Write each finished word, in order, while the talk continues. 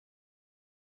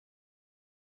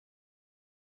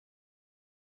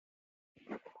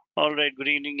All right, good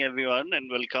evening, everyone,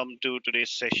 and welcome to today's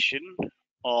session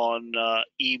on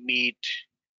eMeet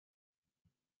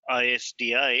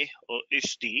ISDI or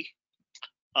ISDI.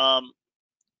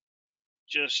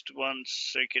 Just one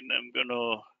second, I'm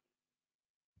gonna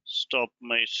stop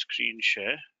my screen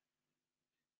share.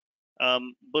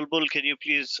 Bulbul, can you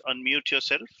please unmute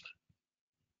yourself?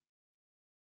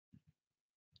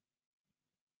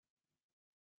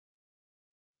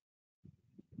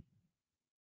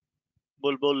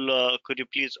 Bulbul, could you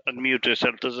please unmute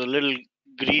yourself? There's a little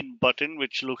green button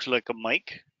which looks like a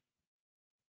mic,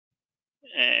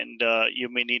 and you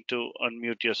may need to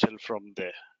unmute yourself from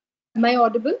there. Am I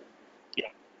audible? Yeah.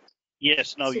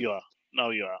 Yes, now you are. Now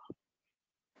you are.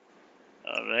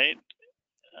 All right.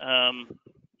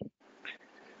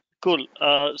 Cool.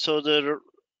 So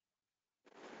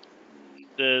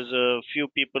there's a few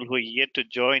people who are yet to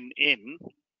join in.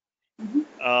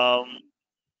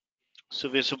 So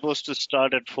we're supposed to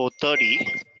start at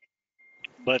 4:30,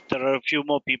 but there are a few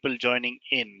more people joining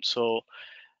in. So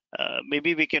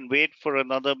maybe we can wait for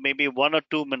another maybe 1 or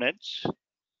 2 minutes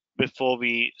before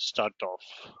we start off.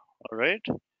 All right.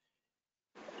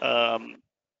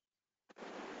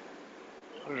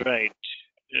 Right.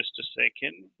 Just a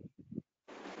second.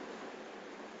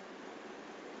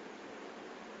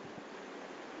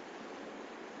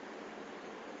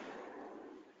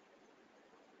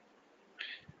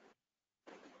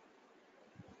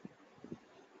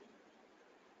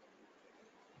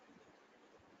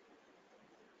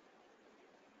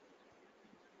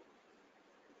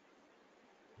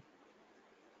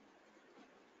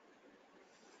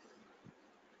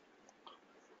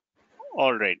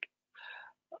 All right.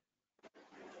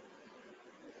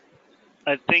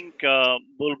 I think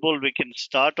Bulbul, we can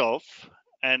start off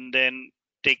and then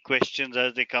take questions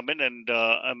as they come in, and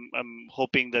I'm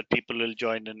hoping that people will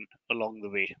join in along the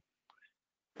way.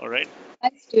 All right.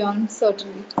 Thanks, Dion,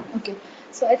 certainly. Okay,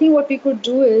 so I think what we could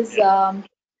do is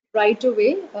right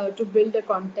away to build a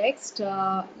context.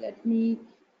 Let me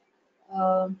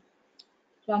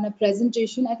run a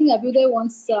presentation. I think Abhyuday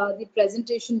wants the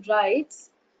presentation rights.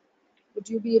 Would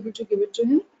you be able to give it to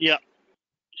him? Yeah,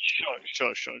 sure.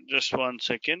 Just one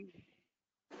second.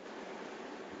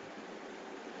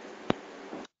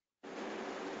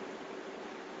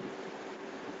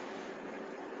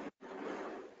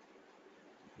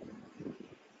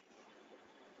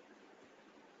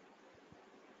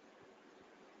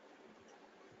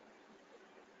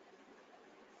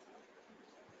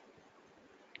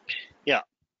 Yeah.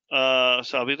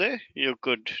 So Abhyuday, you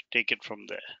could take it from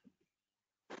there.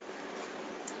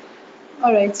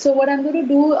 All right, so what I'm going to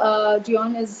do,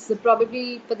 Dion, is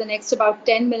probably for the next about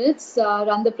 10 minutes,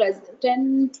 run the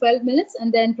 12 minutes,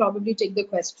 and then probably take the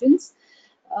questions.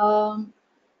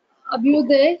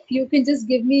 Abhyuday, you can just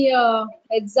give me a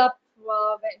heads up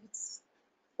when it's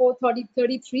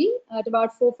 4:33 at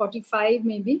about 4:45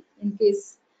 maybe, in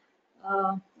case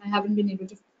I haven't been able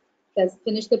to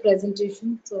finish the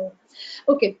presentation. So,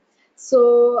 okay.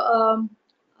 So,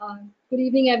 good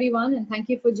evening, everyone, and thank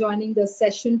you for joining the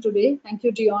session today. Thank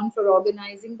you, Dion, for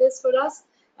organizing this for us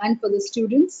and for the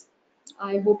students.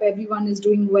 I hope everyone is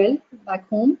doing well back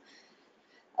home.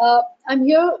 I'm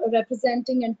here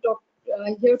representing and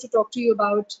here to talk to you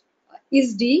about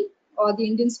ISDI, or the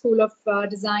Indian School of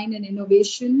Design and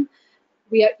Innovation.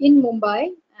 We are in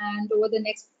Mumbai, and over the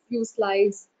next few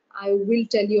slides, I will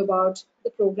tell you about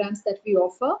the programs that we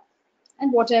offer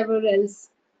and whatever else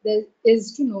there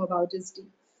is to know about ISDI.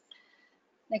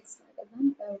 Next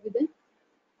slide, Vidya.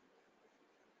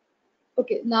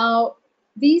 Okay, now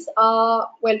these are,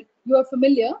 well, you are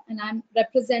familiar, and I'm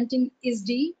representing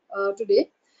ISDI today,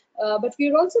 but we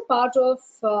are also part of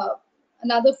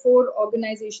another 4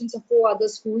 organizations or 4 other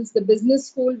schools: the business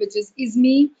school, which is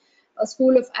ISME, a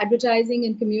school of advertising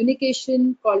and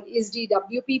communication called ISDI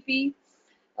WPP.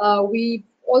 We've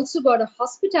also got a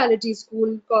hospitality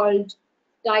school called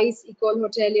DICE École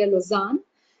Hôtelière Lausanne,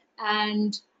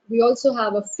 and we also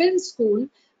have a film school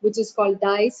which is called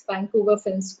DICE Vancouver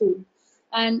Film School.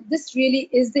 And this really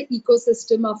is the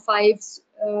ecosystem of 5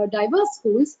 diverse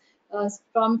schools,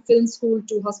 from film school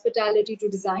to hospitality to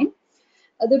design.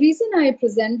 The reason I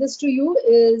present this to you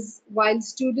is while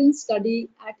students study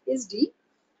at ISDI,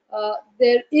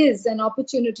 there is an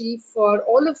opportunity for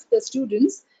all of the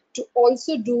students to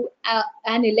also do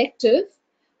an elective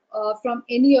from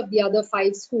any of the other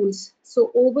 5 schools. So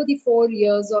over the 4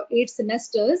 years or 8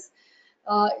 semesters,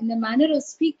 in a manner of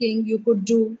speaking, you could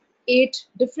do 8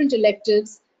 different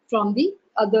electives from the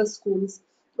other schools.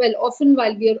 Well, often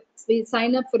while we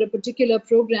sign up for a particular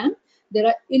program, there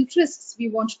are interests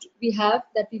we have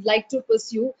that we'd like to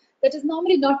pursue that is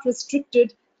normally not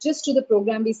restricted just to the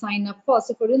program we sign up for.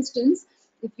 So for instance,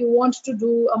 if you want to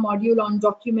do a module on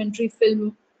documentary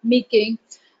film making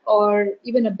or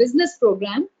even a business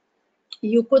program,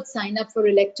 you could sign up for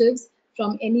electives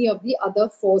from any of the other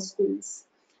 4 schools.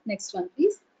 Next one,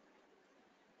 please.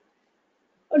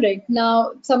 All right,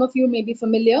 now some of you may be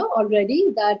familiar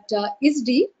already that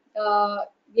ISDI,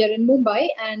 we are in Mumbai,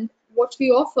 and what we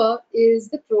offer is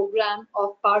the program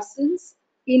of Parsons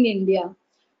in India.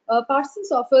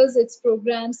 Parsons offers its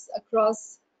programs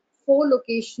across 4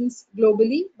 locations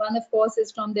globally. One, of course,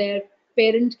 is from their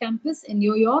parent campus in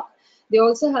New York. They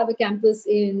also have a campus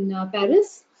in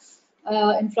Paris,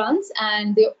 in France,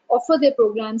 and they offer their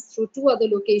programs through 2 other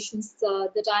locations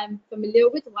that I'm familiar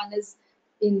with. One is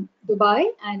in Dubai,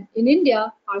 and in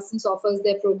India, Parsons offers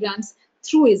their programs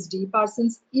through ISDI.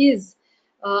 Parsons is,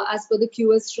 as per the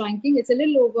QS ranking, it's a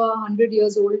little over 100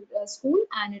 years old school,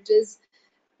 and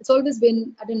it's always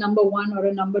been at a number 1 or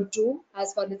a number 2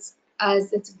 as far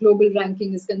as its global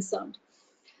ranking is concerned.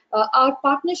 Our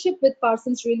partnership with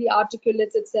Parsons really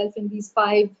articulates itself in these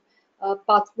 5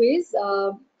 pathways.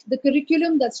 The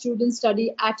curriculum that students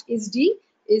study at ISDI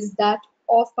is that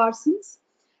of Parsons.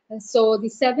 And so the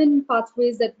 7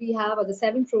 pathways that we have, or the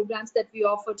 7 programs that we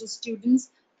offer to students,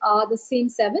 are the same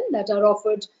 7 that are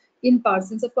offered in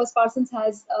Parsons. Of course, Parsons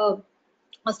has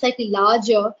a slightly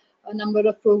larger number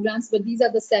of programs, but these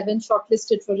are the 7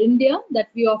 shortlisted for India that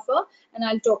we offer, and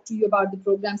I'll talk to you about the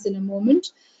programs in a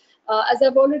moment. As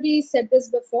I've already said this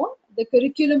before, the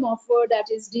curriculum offered at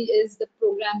ISDI is the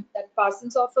program that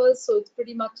Parsons offers, so it's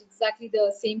pretty much exactly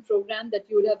the same program that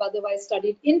you would have otherwise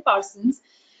studied in Parsons.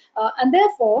 And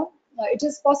therefore, it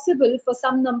is possible for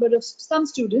some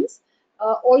students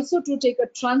also to take a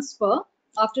transfer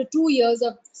after 2 years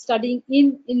of studying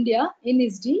in India in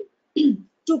ISDI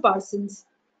to Parsons.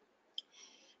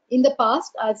 In the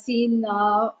past, I've seen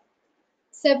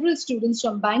several students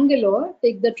from Bangalore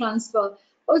take the transfer,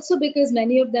 also because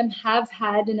many of them have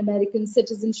had an American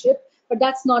citizenship, but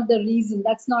that's not the reason.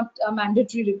 That's not a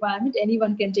mandatory requirement.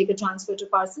 Anyone can take a transfer to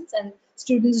Parsons, and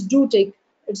students do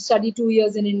study 2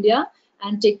 years in India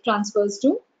and take transfers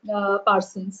to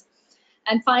Parsons.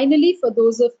 And finally, for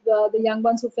those of the young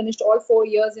ones who finished all 4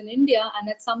 years in India and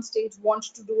at some stage want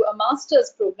to do a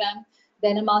master's program,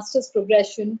 then a master's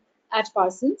progression at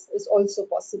Parsons is also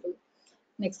possible.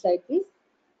 Next slide, please.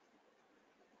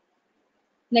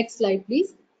 Next slide,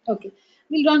 please. Okay,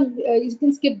 we'll run. You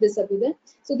can skip this a bit.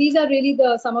 So these are really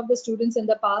some of the students in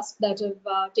the past that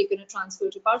have taken a transfer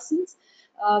to Parsons.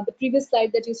 The previous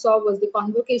slide that you saw was the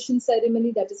convocation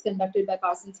ceremony that is conducted by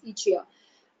Parsons each year.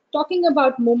 Talking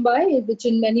about Mumbai, which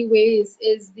in many ways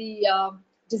is the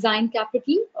design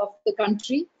capital of the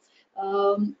country.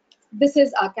 This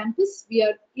is our campus. We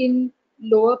are in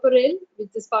Lower Parel,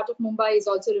 which this part of Mumbai is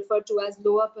also referred to as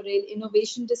Lower Parel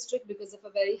Innovation District because of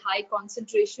a very high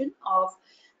concentration of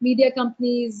media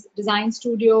companies, design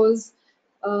studios,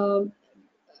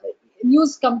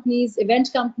 news companies,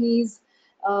 event companies,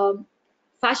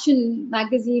 fashion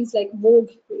magazines like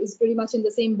Vogue is pretty much in the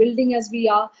same building as we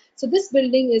are. So this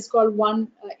building is called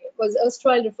was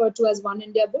erstwhile referred to as One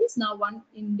India Bulls, now One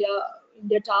India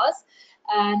Towers,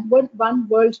 and One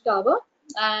World Tower.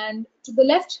 And to the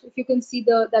left, if you can see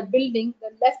that building,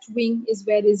 the left wing is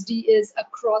where ISDI is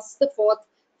across the 4th,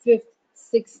 5th,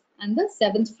 6th, and the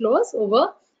 7th floors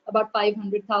over about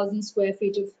 500,000 square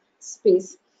feet of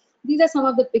space. These are some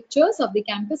of the pictures of the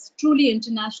campus, truly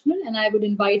international, and I would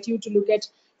invite you to look at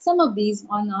some of these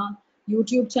on our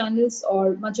YouTube channels,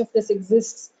 or much of this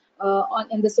exists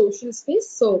in the social space.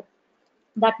 So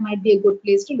that might be a good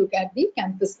place to look at the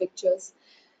campus pictures.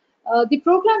 The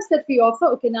programs that we offer,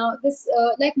 okay, now this,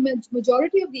 like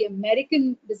majority of the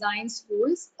American design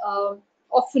schools,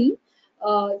 often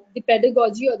the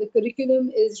pedagogy or the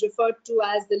curriculum is referred to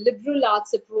as the liberal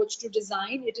arts approach to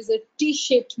design. It is a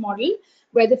T-shaped model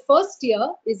where the first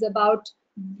year is about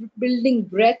building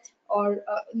breadth or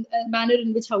a manner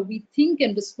in which how we think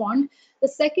and respond. The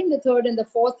second, the third, and the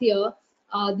 4th year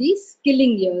are the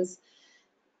skilling years.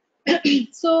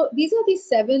 So these are the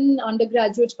 7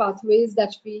 undergraduate pathways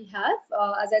that we have.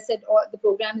 As I said, the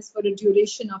program is for a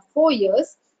duration of 4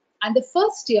 years, and the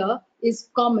first year is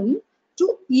common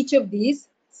to each of these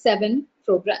 7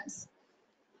 programs.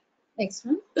 Next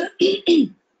one.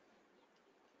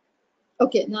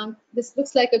 Okay, now this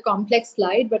looks like a complex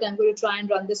slide, but I'm going to try and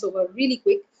run this over really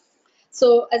quick.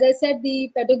 So as I said,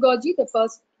 the pedagogy, the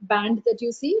first band that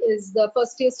you see is the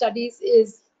first year studies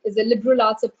is a liberal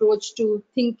arts approach to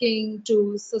thinking,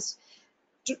 to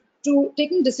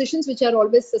taking decisions which are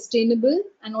always sustainable,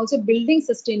 and also building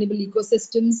sustainable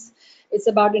ecosystems. It's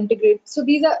about integrate. So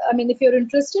these are, I mean, if you're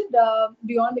interested,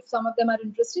 beyond, if some of them are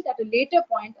interested, at a later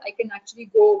point, I can actually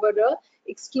go over a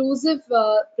exclusive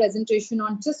presentation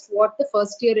on just what the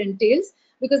first year entails,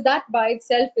 because that by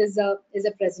itself is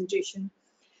a presentation.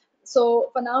 So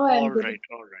for now, I'm All going to, right,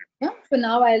 all right. yeah, for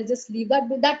now, I'll just leave that.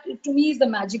 But that to me is the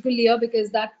magical year,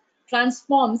 because that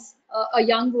transforms a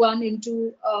young one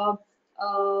into a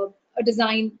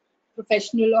design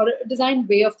professional or a design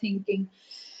way of thinking.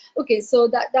 Okay, so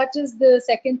that is the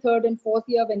second, third, and fourth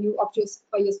year when you opt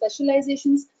for your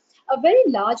specializations. A very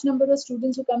large number of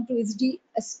students who come to ISD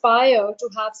aspire to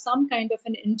have some kind of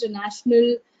an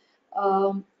international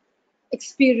um,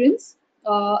 experience,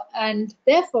 and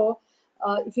therefore,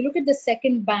 if you look at the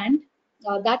second band,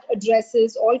 that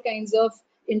addresses all kinds of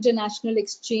international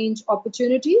exchange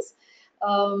opportunities.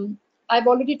 Um, I've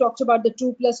already talked about the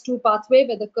 2+2 pathway,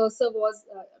 where the cursor was,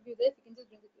 you there, if you can just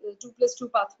bring the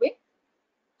 2+2 pathway.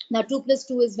 Now,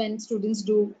 2+2 is when students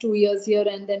do 2 years here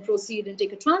and then proceed and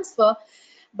take a transfer.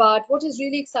 But what is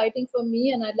really exciting for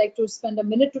me, and I'd like to spend a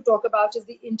minute to talk about, is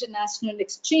the international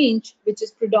exchange, which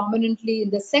is predominantly in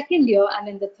the second year and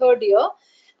in the third year.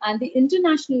 And the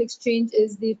international exchange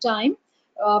is the time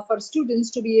for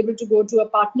students to be able to go to a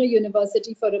partner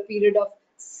university for a period of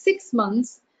 6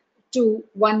 months to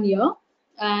 1 year.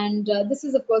 And this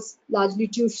is, of course, largely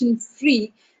tuition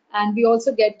free. And we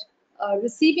also get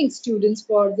receiving students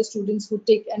for the students who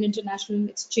take an international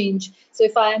exchange. So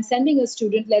if I am sending a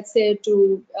student, let's say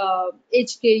to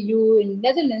HKU in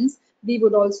Netherlands, we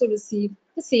would also receive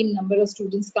the same number of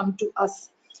students come to us.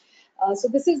 So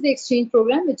this is the exchange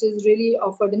program, which is really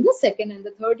offered in the second and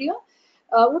the third year.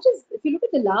 What is, if you look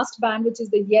at the last band, which is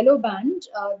the yellow band,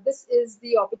 this is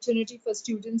the opportunity for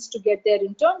students to get their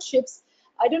internships.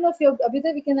 I don't know if you're,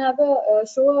 Abhida, we can have a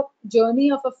show a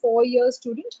journey of a 4-year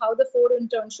student, how the 4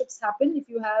 internships happen. If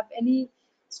you have any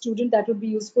student, that would be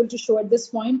useful to show at this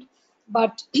point.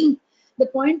 But the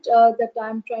point that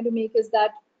I'm trying to make is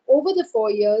that over the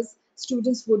 4 years,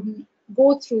 students would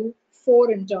go through 4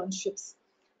 internships.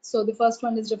 So the first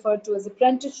one is referred to as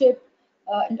apprenticeship,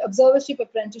 observership,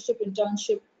 apprenticeship,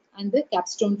 internship, and the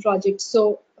capstone project.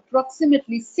 So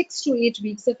approximately 6 to 8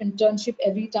 weeks of internship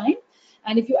every time.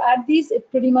 And if you add these,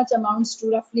 it pretty much amounts to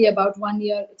roughly about 1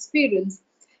 year experience.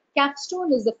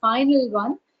 Capstone is the final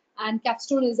one, and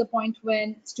capstone is the point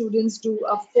when students do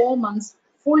a 4 months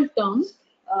full term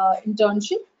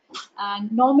internship.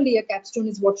 And normally a capstone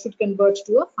is what should convert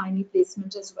to a final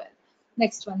placement as well.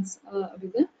 Next one's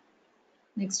Abhida.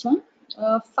 Next one.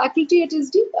 Faculty at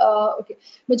ISD. Okay,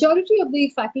 majority of the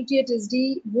faculty at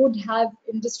ISD would have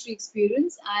industry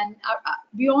experience, and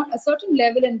beyond a certain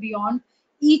level and beyond,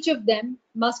 each of them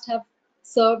must have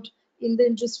served in the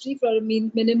industry for a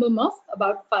minimum of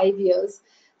about 5 years.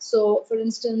 So, for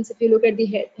instance, if you look at the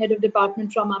head of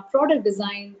department from our product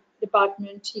design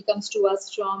department, he comes to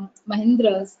us from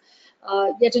Mahindra's.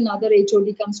 Yet another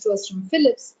HOD comes to us from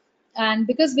Philips. And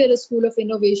because we're a school of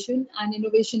innovation, and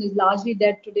innovation is largely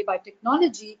led today by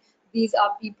technology, these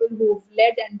are people who've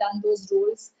led and done those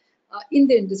roles in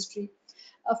the industry.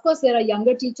 Of course, there are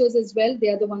younger teachers as well. They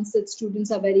are the ones that students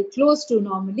are very close to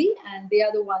normally, and they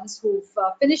are the ones who've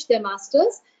finished their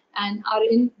masters and are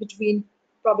in between,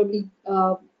 probably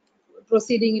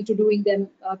proceeding into doing them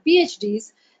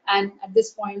PhDs, and at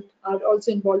this point are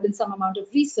also involved in some amount of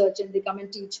research, and they come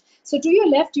and teach. So to your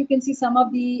left, you can see some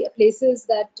of the places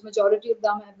that majority of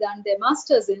them have done their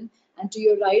masters in, and to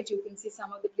your right, you can see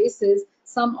some of the places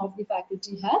some of the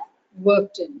faculty have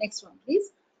worked in. Next one,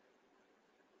 please.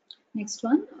 Next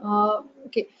one.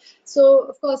 Okay, so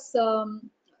of course,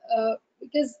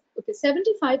 because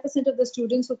 75% of the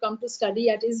students who come to study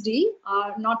at ISD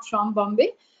are not from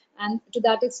Bombay, and to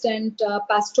that extent,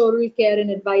 pastoral care and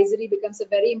advisory becomes a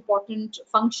very important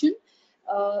function.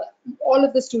 All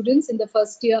of the students in the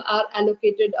first year are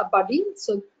allocated a buddy,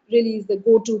 so really is the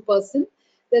go-to person.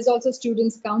 There's also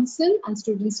students council, and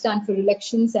students stand for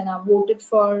elections and are voted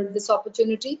for this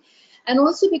opportunity. And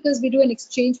also, because we do an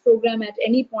exchange program at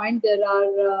any point, there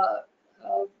are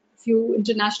few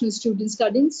international students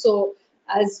studying. So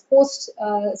as post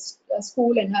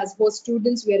school and as post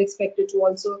students, we are expected to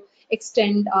also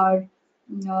extend our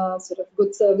sort of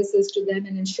good services to them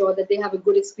and ensure that they have a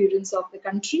good experience of the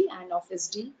country and of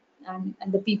SD and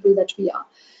the people that we are.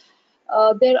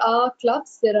 There are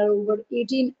clubs. There are over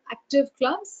 18 active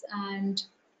clubs, and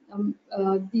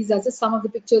these are just some of the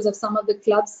pictures of some of the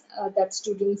clubs that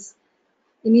students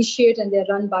initiate, and they're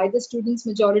run by the students.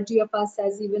 Majority of us,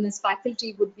 as even as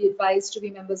faculty, would be advised to be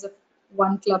members of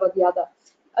one club or the other.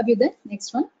 Abhyuday,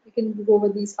 next one. We can go over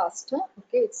these faster.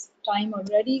 Okay, it's time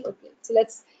already. Okay, so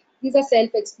these are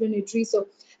self-explanatory. So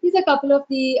These are a couple of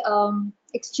the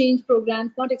exchange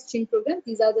programs, not exchange programs,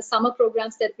 these are the summer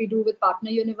programs that we do with partner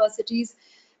universities.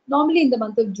 Normally in the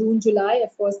month of June, July,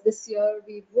 of course, this year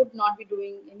we would not be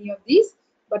doing any of these,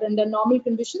 but under normal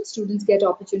conditions, students get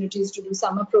opportunities to do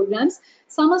summer programs.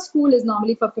 Summer school is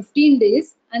normally for 15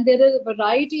 days, and there are a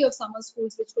variety of summer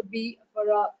schools which could be for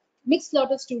a mixed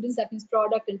lot of students, that means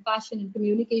product and fashion and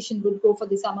communication would go for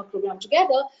the summer program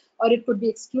together, or it could be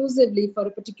exclusively for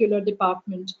a particular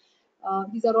department.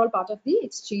 These are all part of the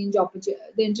exchange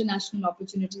the international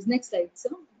opportunities. Next slide.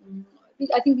 So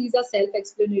I think these are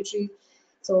self-explanatory.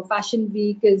 So Fashion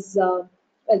Week is, well,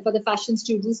 for the fashion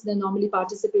students, they normally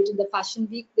participate in the Fashion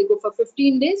Week. They go for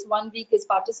 15 days. 1 week is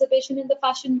participation in the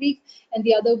Fashion Week, and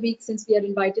the other week, since we are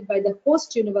invited by the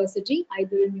host university,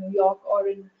 either in New York or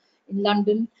in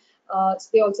London, so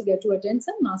they also get to attend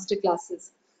some master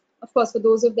classes. Of course, for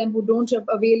those of them who don't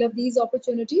avail of these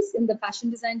opportunities in the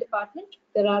fashion design department,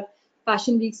 there are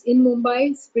fashion weeks in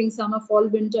Mumbai, spring, summer, fall,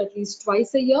 winter, at least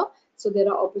twice a year. So there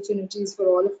are opportunities for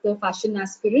all of the fashion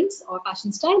aspirants or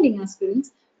fashion styling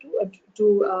aspirants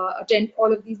to attend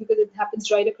all of these, because it happens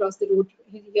right across the road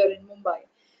here in Mumbai.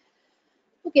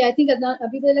 Okay, I think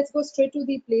Abhida, let's go straight to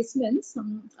the placements.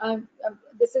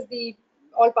 This is the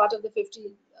all part of the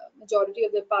 50 majority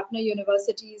of the partner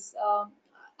universities.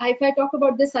 If I talk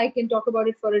about this, I can talk about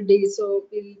it for a day. So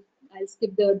I'll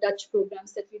skip the Dutch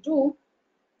programs that we do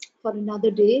for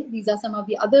another day. These are some of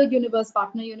the other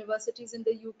partner universities in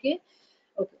the UK.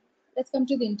 Okay, let's come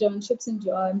to the internships and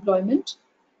employment.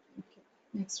 Okay,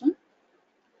 next one.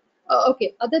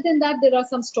 Okay, other than that, there are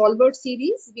some stalwart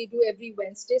series we do every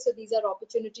Wednesday. So these are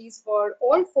opportunities for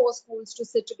all 4 schools to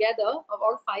sit together, or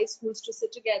all 5 schools to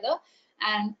sit together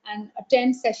and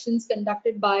attend sessions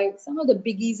conducted by some of the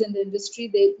biggies in the industry.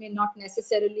 They may not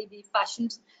necessarily be fashion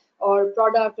or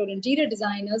product or interior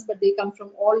designers, but they come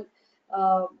from all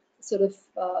sort of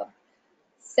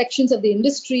sections of the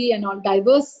industry and on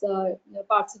diverse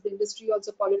parts of the industry,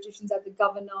 also politicians are the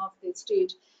governor of the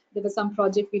state. There was some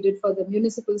project we did for the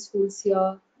municipal schools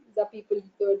here. These are people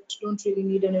that don't really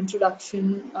need an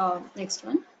introduction. Next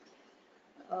one.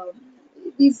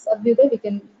 These we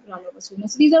can run over soon.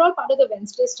 So these are all part of the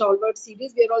Wednesday Stalwart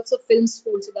series. We are also film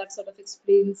school, so that sort of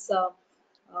explains all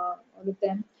of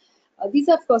them. These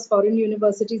are, of course, foreign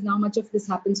universities. Now much of this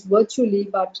happens virtually,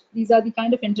 but these are the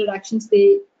kind of interactions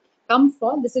they come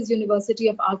for. This is University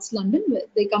of Arts London.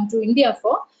 They come to India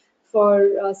for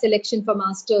selection for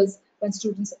masters when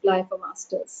students apply for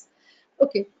masters.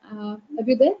 Okay, are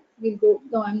you there? We'll go.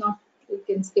 No, I'm not. We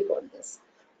can skip all this.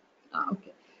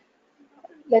 Okay.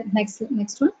 Next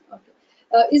one. Okay.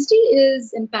 ISDI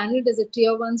is empaneled as a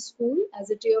tier 1 school. As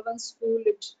a tier 1 school,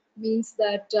 it means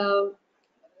that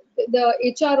the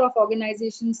HR of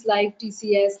organizations like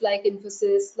TCS, like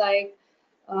Infosys, like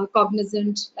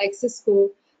Cognizant, like Cisco,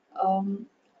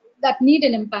 that need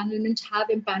an empanelment have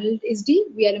empaneled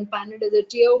ISDI. We are empaneled as a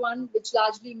tier 1, which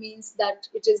largely means that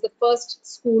it is the first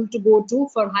school to go to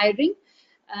for hiring.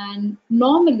 And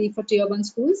normally for tier 1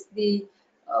 schools, the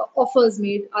offers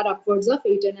made are upwards of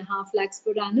 8.5 lakhs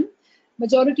per annum.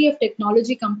 Majority of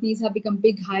technology companies have become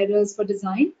big hirers for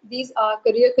design. These are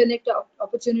career connect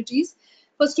opportunities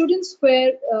for students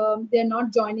where they are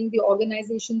not joining the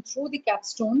organization through the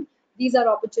capstone. These are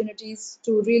opportunities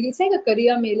to really, it's like a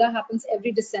career mela happens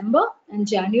every December and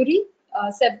January.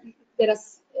 There are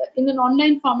in an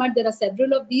online format, there are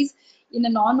several of these. In a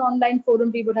non-online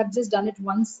forum, we would have just done it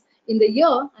once in the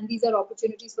year, and these are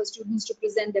opportunities for students to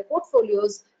present their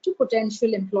portfolios to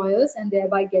potential employers and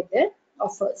thereby get their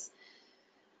offers.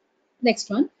 Next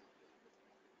one.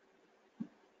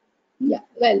 Yeah,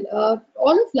 well,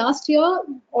 all of last year,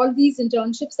 all these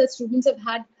internships that students have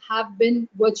had have been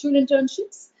virtual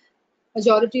internships.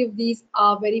 Majority of these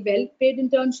are very well paid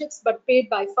internships, but paid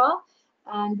by far.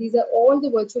 And these are all the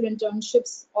virtual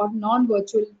internships or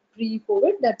non-virtual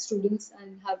pre-COVID that students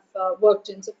have worked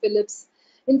in. So Philips,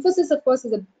 Infosys, of course,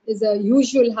 is a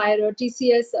usual hirer.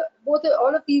 TCS,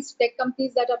 all of these tech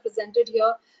companies that are presented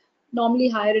here normally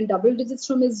hire in double digits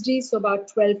from ISDI, so about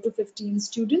 12 to 15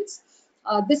 students.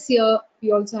 This year,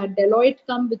 we also had Deloitte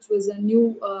come, which was a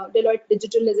new, Deloitte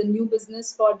Digital is a new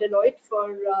business for Deloitte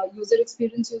for user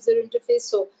experience, user interface.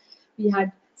 So we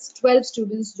had 12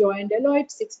 students join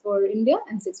Deloitte, 6 for India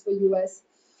and 6 for US.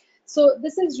 So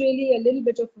this is really a little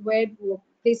bit of where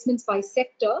placements by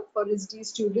sector for ISDI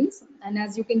students. And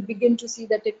as you can begin to see,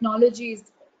 that technology is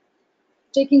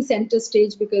taking center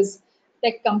stage, because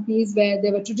tech companies where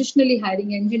they were traditionally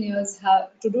hiring engineers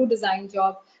to do design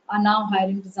job are now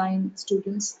hiring design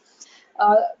students.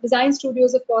 Design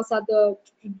studios, of course, are the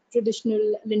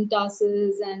traditional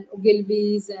Lintases and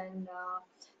Ogilvies and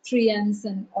 3Ms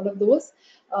and all of those.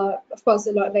 Of course,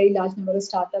 very large number of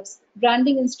startups.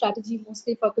 Branding and strategy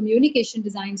mostly for communication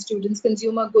design students,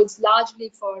 consumer goods largely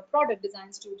for product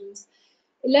design students.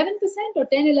 11% or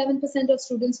 10-11% of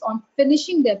students on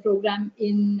finishing their program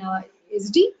in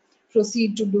ISDI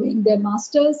proceed to doing their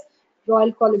masters.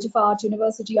 Royal College of Art,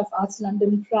 University of Arts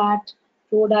London, Pratt,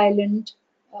 Rhode Island,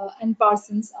 and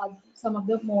Parsons are some of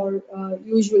the more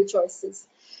usual choices.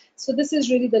 So this is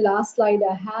really the last slide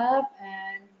I have,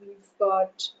 and we've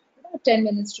got about 10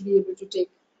 minutes to be able to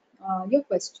take your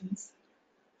questions.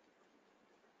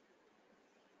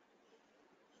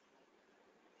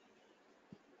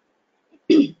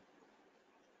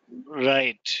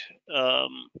 Right.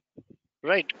 Um,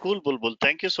 right. Cool, Bulbul.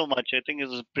 Thank you so much. I think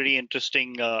it's a pretty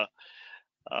interesting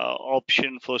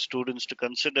option for students to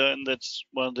consider, and that's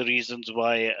one of the reasons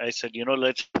why I said,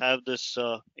 let's have this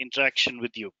interaction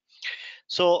with you.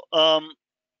 So,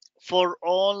 for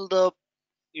all the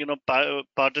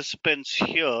participants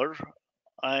here,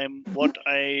 what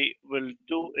I will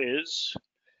do is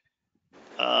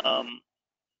I'm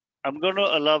going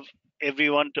to allow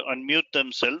everyone to unmute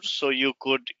themselves, so you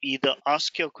could either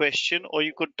ask your question or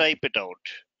you could type it out.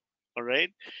 All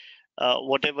right,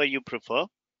 whatever you prefer.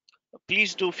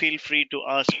 Please do feel free to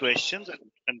ask questions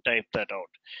and type that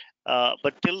out.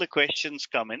 But till the questions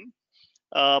come in,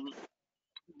 um,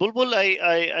 Bulbul,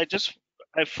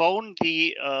 I found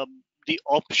the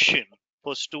option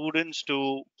for students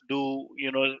to do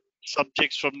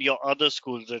subjects from your other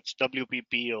schools. That's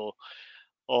WPP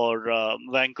or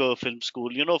Vancouver Film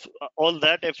School. All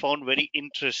that I found very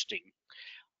interesting.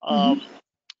 Mhm. Um,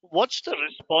 what's the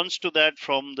response to that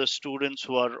from the students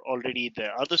who are already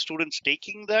there? Are the students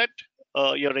taking that?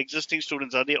 Your existing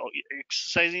students, are they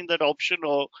exercising that option,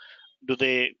 or do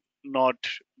they not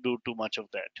do too much of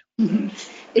that? Is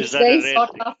It's that a very rare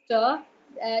sought thing? after.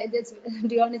 It's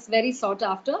Dion, it's very sought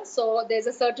after. So there's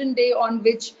a certain day on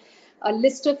which a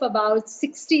list of about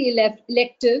 60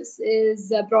 electives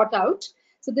is brought out.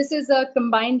 So this is a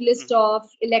combined list Hmm. of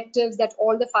electives that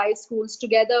all the 5 schools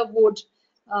together would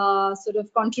sort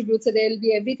of contribute. So there will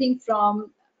be everything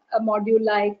from a module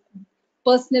like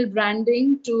personal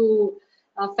branding to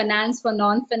finance for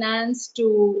non-finance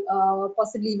to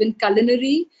possibly even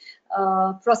culinary,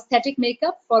 prosthetic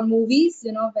makeup for movies,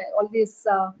 all these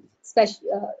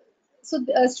special. So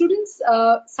students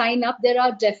sign up. There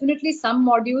are definitely some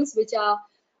modules which are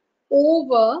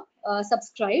over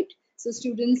subscribed. So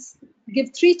students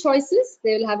give 3 choices.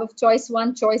 They will have a choice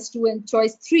 1, choice 2, and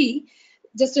choice 3.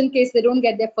 Just in case they don't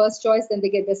get their first choice, then they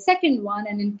get the second one.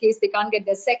 And in case they can't get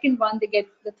their second one, they get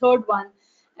the third one.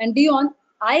 And Dion,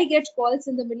 I get calls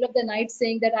in the middle of the night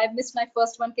saying that I've missed my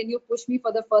first one. Can you push me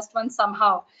for the first one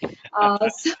somehow?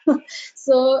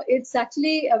 So it's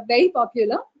actually very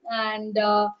popular. And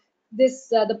this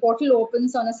the portal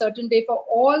opens on a certain day for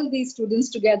all these students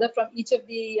together from each of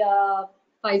the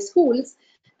 5 schools,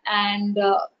 and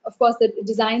of course the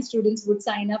design students would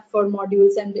sign up for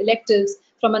modules and electives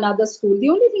from another school. The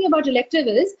only thing about elective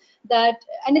is that,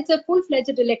 and it's a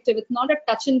full-fledged elective, it's not a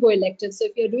touch and go elective. So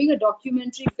if you're doing a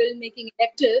documentary filmmaking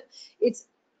elective, it's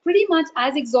pretty much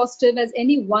as exhaustive as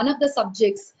any one of the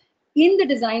subjects in the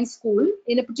design school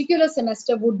in a particular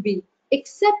semester would be,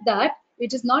 except that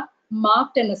it is not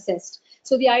marked and assessed.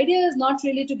 So the idea is not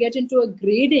really to get into a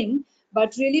grading,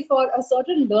 but really for a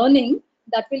certain learning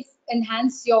that will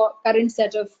enhance your current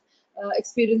set of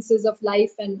experiences of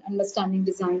life and understanding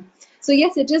design. So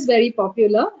yes, it is very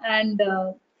popular, and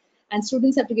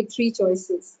students have to give 3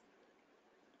 choices.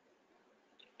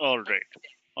 All right.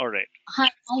 All right. Hi,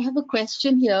 I have a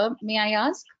question here. May I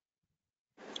ask?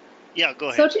 Yeah, go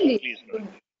ahead. Certainly. Please go ahead.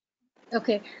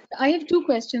 Okay, I have two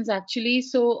questions actually.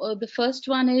 So the first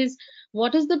one is,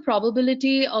 what is the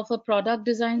probability of a product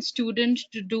design student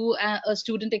to do a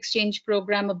student exchange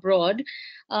program abroad?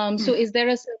 So is there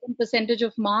a certain percentage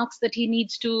of marks that he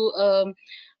needs to,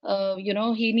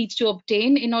 he needs to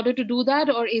obtain in order to do that,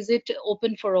 or is it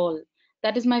open for all?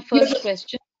 That is my You're, first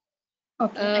question.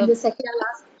 okay, and the second. Yeah, I'll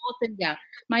ask both and yeah.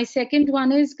 My second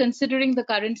one is, considering the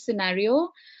current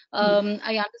scenario,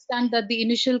 I understand that the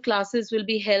initial classes will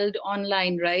be held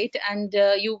online, right? And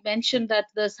you mentioned that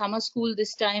the summer school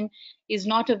this time is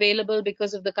not available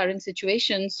because of the current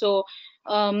situation. So,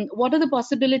 what are the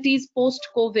possibilities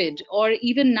post-COVID, or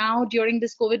even now during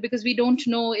this COVID? Because we don't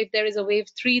know if there is a wave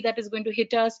 3 that is going to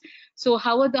hit us. So,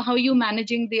 how are you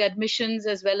managing the admissions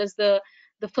as well as the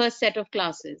first set of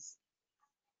classes?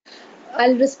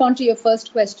 I'll respond to your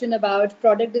first question about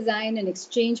product design and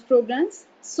exchange programs.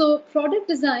 So product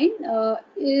design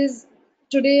is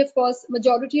today, of course,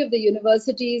 majority of the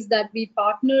universities that we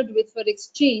partnered with for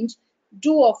exchange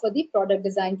do offer the product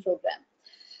design program.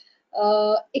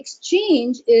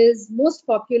 exchange is most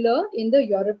popular in the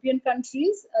European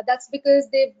countries. That's because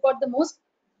they've got the most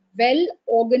well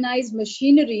organized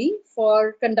machinery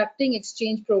for conducting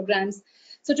exchange programs.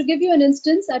 So to give you an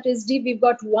instance, at ISDI, we've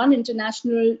got one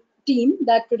international team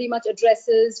that pretty much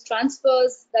addresses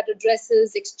transfers, that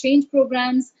addresses exchange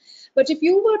programs. But if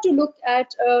you were to look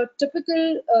at a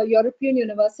typical European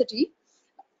university,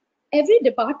 every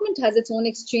department has its own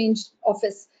exchange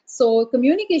office. So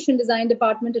communication design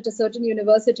department at a certain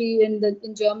university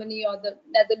in Germany or the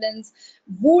Netherlands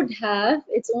would have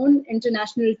its own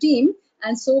international team,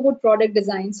 and so would product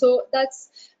design. So that's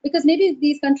because maybe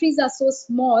these countries are so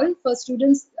small for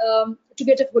students to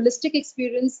get a holistic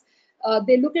experience.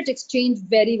 They look at exchange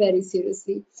very, very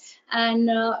seriously. And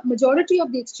majority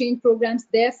of the exchange programs,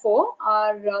 therefore,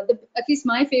 are, at least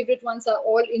my favorite ones, are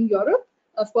all in Europe.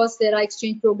 Of course, there are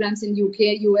exchange programs in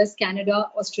UK, US, Canada,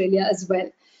 Australia as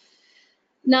well.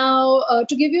 Now,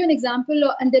 to give you an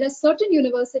example, and there are certain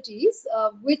universities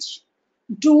which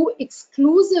do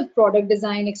exclusive product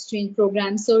design exchange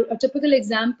programs. So a typical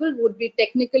example would be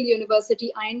Technical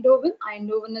University Eindhoven.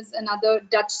 Eindhoven is another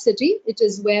Dutch city. It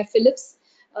is where Philips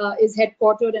is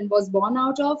headquartered and was born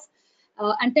out of.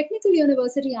 And Technical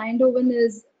University Eindhoven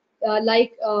is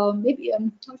like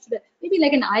maybe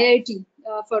like an IIT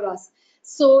for us.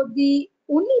 So the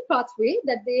only pathway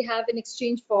that they have in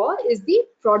exchange for is the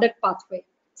product pathway.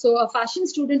 So a fashion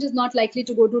student is not likely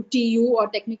to go to TU or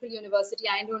Technical University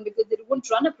Eindhoven because they won't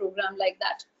run a program like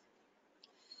that.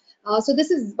 So this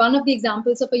is one of the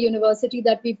examples of a university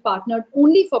that we've partnered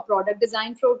only for product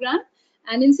design program.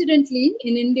 And incidentally,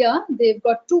 in India, they've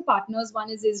got two partners. One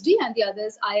is ISDI and the other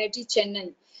is IIT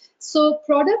Chennai. So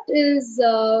product is,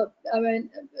 I mean,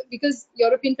 because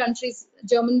European countries,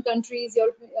 German countries,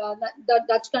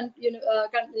 Dutch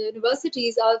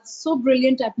universities are so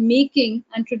brilliant at making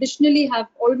and traditionally have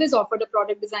always offered a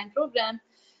product design program.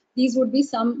 These would be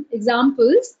some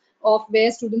examples of where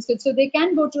students could. So they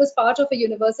can go to as part of a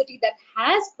university that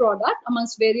has product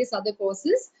amongst various other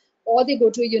courses, or they go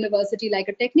to a university like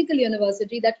a technical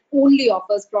university that only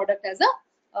offers product as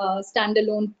a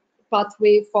standalone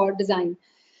pathway for design.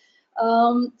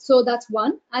 So that's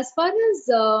one. As far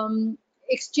as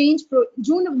exchange,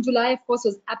 June and July, of course,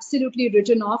 was absolutely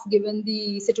written off given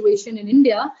the situation in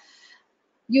India.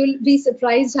 You'll be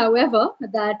surprised, however,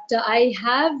 that I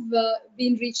have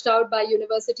been reached out by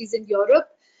universities in Europe,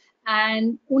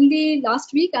 and only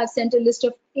last week I've sent a list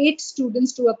of 8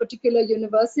 students to a particular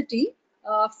university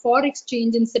for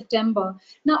exchange in September.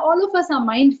 Now, all of us are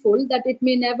mindful that it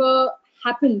may never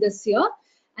happen this year.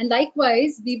 And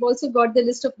likewise, we've also got the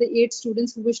list of the 8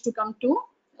 students who wish to come to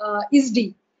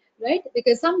ISDI, right?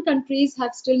 Because some countries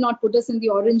have still not put us in the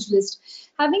orange list.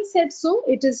 Having said so,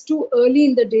 it is too early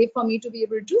in the day for me to be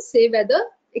able to say whether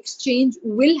exchange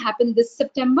will happen this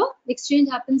September. Exchange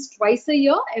happens twice a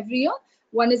year, every year.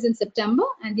 One is in September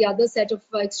and the other set of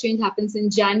exchange happens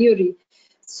in January.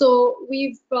 So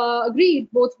we've agreed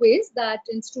both ways that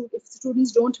if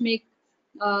students don't make,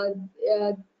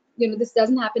 this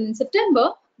doesn't happen in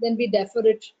September, then we defer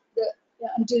it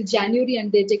until January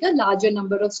and they take a larger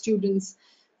number of students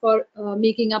for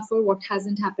making up for what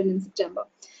hasn't happened in September.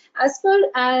 As far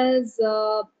as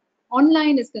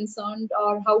online is concerned,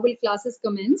 or how will classes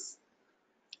commence,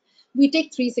 we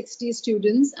take 360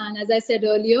 students, and as I said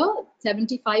earlier,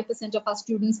 75% of our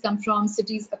students come from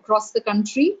cities across the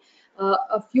country.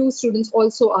 A few students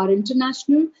also are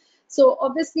international. So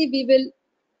obviously we will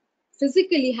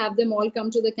physically have them all come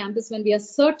to the campus when we are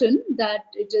certain that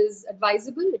it is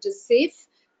advisable, it is safe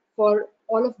for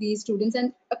all of these students.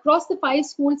 And across the 5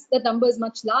 schools, the number is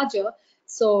much larger,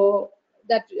 so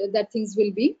that things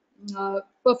will be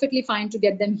perfectly fine to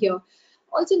get them here.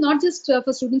 Also, not just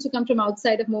for students who come from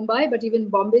outside of Mumbai, but even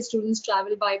Bombay students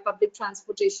travel by public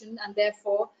transportation, and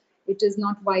therefore it is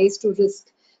not wise to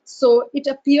risk. So it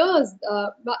appears,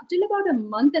 till about a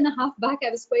month and a half back, I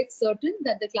was quite certain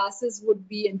that the classes would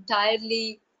be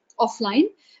entirely offline.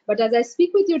 But as I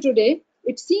speak with you today,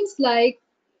 it seems like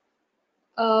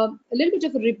a little bit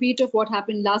of a repeat of what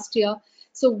happened last year.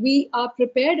 So we are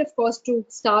prepared, of course, to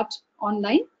start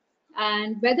online.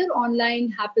 And whether online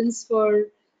happens for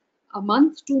a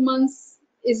month, 2 months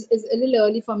is a little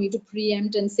early for me to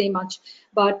preempt and say much.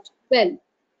 But, well,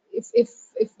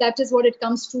 if that is what it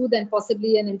comes to, then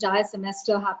possibly an entire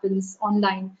semester happens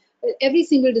online. Every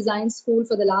single design school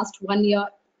for the last 1 year,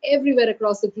 everywhere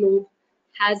across the globe,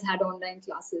 has had online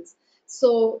classes.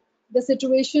 So the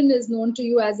situation is known to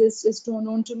you as is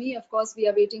known to me. Of course, we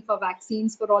are waiting for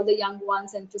vaccines for all the young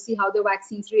ones and to see how the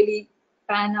vaccines really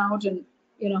pan out and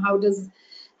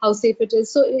how safe it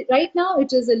is. So right now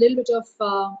it is a little bit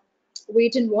of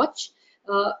wait and watch.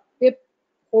 We're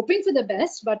hoping for the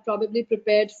best, but probably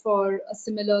prepared for a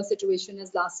similar situation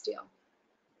as last year.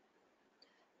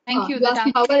 Thank you. You asked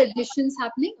me how are admissions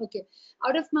happening? Okay.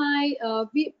 Out of my,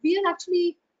 we are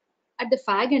actually at the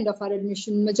fag end of our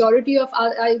admission. Majority of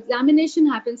our examination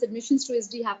happens, admissions to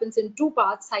SD happens in two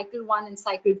parts, cycle 1 and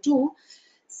cycle 2.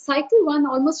 Cycle 1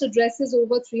 almost addresses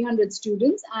over 300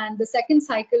 students, and the second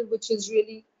cycle, which is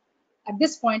really at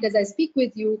this point as I speak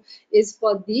with you, is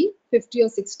for the 50 or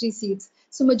 60 seats.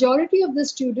 So majority of the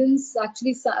students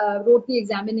actually wrote the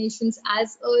examinations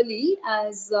as early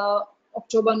as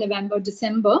October, November,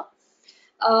 December.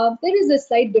 There is a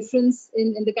slight difference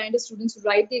in the kind of students who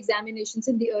write the examinations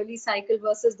in the early cycle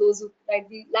versus those who write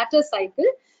the latter cycle,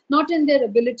 not in their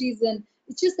abilities. And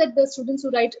it's just that the students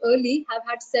who write early have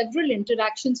had several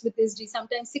interactions with ISDI,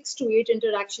 sometimes 6 to 8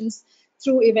 interactions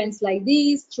through events like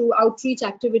these, through outreach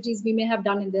activities we may have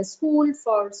done in their school,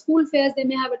 for school fairs they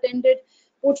may have attended,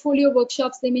 portfolio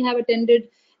workshops they may have attended.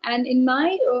 And in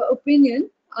my opinion,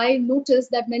 I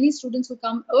noticed that many students who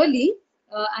come early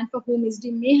and for whom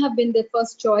ISDI may have been their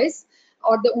first choice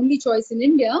or the only choice in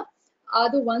India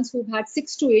are the ones who've had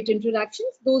 6 to 8 interactions.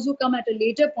 Those who come at a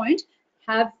later point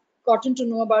have gotten to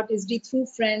know about ISDI through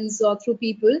friends or through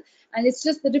people. And it's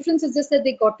just, the difference is just that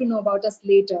they got to know about us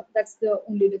later. That's the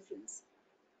only difference.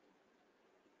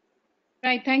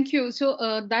 Right, thank you.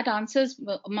 So that answers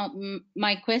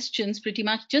my questions pretty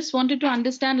much. Just wanted to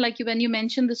understand, like when you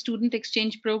mentioned the student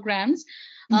exchange programs,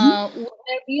 would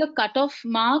there be a cutoff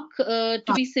mark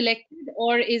to be selected,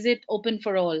 or is it open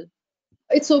for all?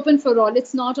 It's open for all.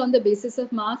 It's not on the basis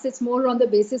of marks. It's more on the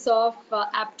basis of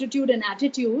aptitude and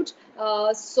attitude.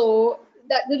 So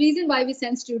that the reason why we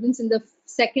send students in the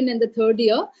second and the third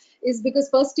year is because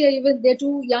first year even they're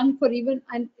too young for even,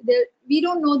 and we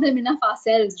don't know them enough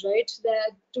ourselves, right?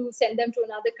 To send them to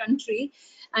another country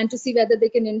and to see whether they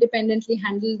can independently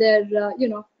handle their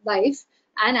life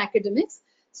and academics.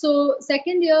 So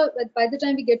second year, by the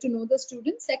time we get to know the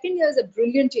students, second year is a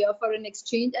brilliant year for an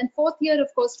exchange, and fourth year,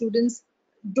 of course, students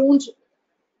don't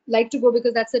like to go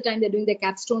because that's the time they're doing their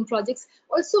capstone projects.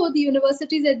 Also, the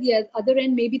universities at the other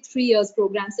end, maybe 3 years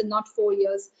programs and not 4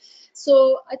 years.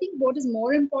 So I think what is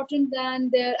more important than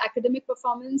their academic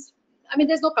performance, I mean,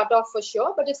 there's no cutoff for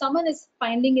sure, but if someone is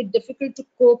finding it difficult to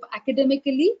cope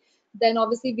academically, then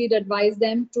obviously we'd advise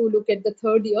them to look at the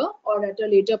third year or at a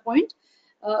later point.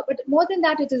 But more than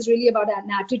that, it is really about an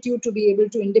attitude to be able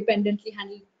to independently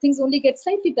handle things. Only get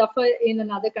slightly tougher in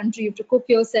another country. You have to cook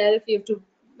yourself, you have to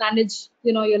manage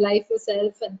your life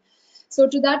yourself, and so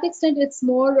to that extent it's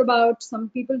more about some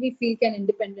people we feel can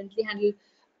independently handle.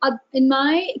 In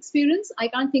my experience, I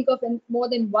can't think of more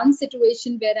than one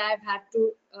situation where I've had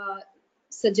to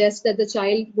suggest that the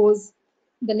child goes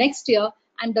the next year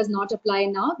and does not apply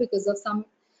now because of some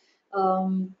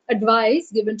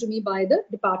advice given to me by the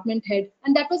department head,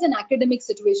 and that was an academic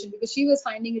situation because she was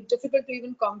finding it difficult to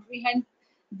even comprehend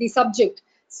the subject.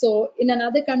 So in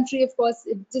another country, of course,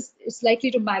 it's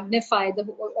likely to magnify the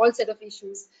all set of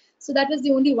issues. So that was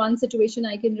the only one situation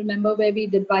I can remember where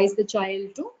we'd advise the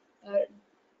child to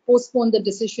postpone the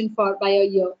decision by a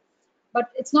year.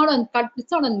 But it's not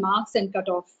on marks and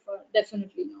cutoff.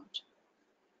 Definitely not.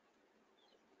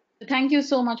 Thank you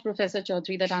so much, Professor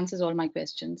Choudhary. That answers all my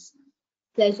questions.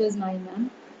 Pleasure is mine,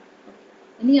 ma'am.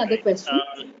 Any other questions?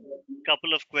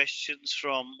 Couple of questions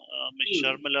from Ms.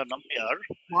 Sharmila Nambiar.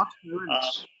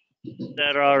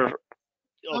 There are,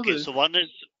 okay, so one is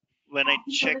when I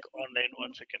check online,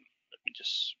 one second, let me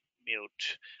just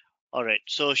mute. All right,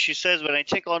 so she says, when I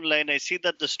check online, I see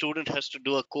that the student has to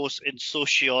do a course in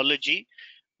sociology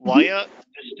via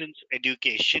distance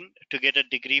education to get a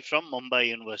degree from Mumbai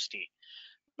University.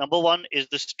 Number one, is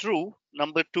this true?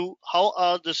 Number two, how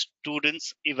are the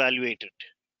students evaluated?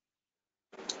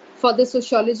 For the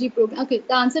sociology program, okay,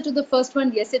 the answer to the first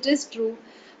one, yes, it is true.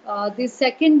 The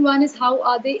second one is how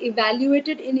are they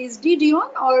evaluated in ISDI,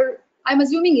 Dion, or I'm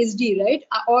assuming ISDI, right?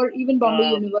 Or even Bombay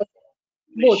University?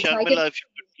 Both. Sharmila, if you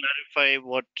could clarify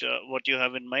what you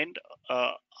have in mind,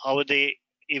 how are they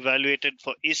evaluated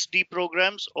for ISDI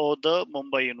programs or the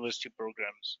Mumbai University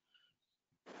programs?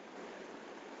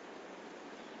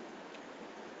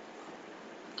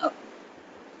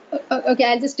 Okay,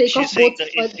 I'll just take She's off saying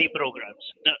both. the ISDI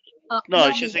programs.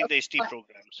 No, she's saying the ISDI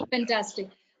programs. Fantastic.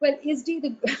 Well,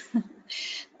 ISDI, well,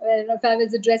 if I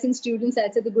was addressing students,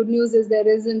 I'd say the good news is there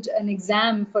isn't an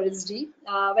exam for ISDI.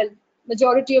 Well,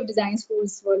 majority of design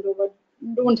schools world over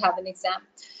don't have an exam.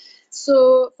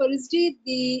 So for ISDI,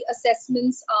 the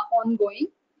assessments are ongoing.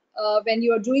 When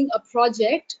you are doing a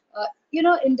project,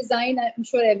 in design, I'm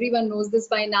sure everyone knows this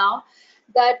by now,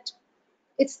 that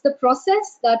it's the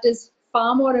process that is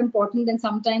far more important than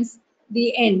sometimes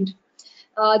the end.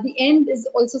 The end is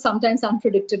also sometimes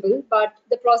unpredictable, but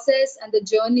the process and the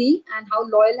journey, and how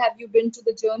loyal have you been to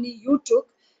the journey you took,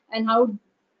 and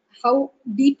how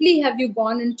deeply have you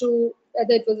gone into,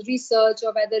 whether it was research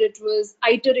or whether it was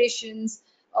iterations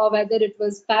or whether it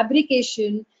was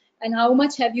fabrication, and how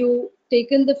much have you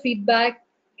taken the feedback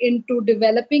into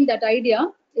developing that idea,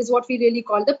 is what we really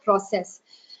call the process.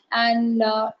 And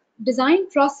design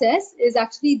process is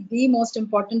actually the most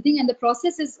important thing, and the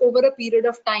process is over a period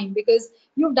of time, because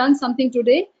you've done something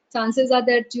today, chances are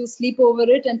that you sleep over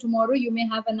it, and tomorrow you may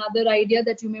have another idea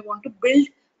that you may want to build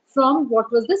from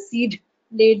what was the seed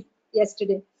laid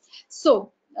yesterday.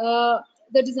 So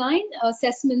the design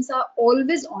assessments are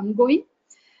always ongoing.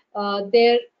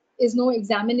 There is no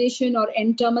examination or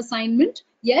end term assignment.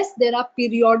 Yes, there are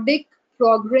periodic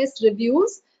progress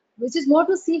reviews, which is more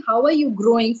to see how are you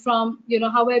growing from,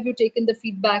 how have you taken the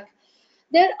feedback.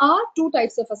 There are two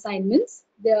types of assignments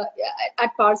there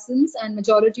at Parsons and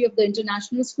majority of the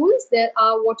international schools. There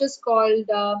are what is called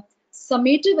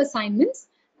summative assignments,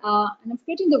 and I'm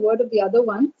forgetting the word of the other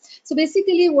one. So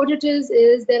basically what it is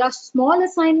there are small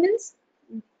assignments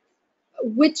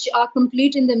which are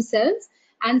complete in themselves,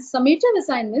 and summative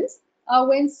assignments are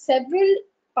when several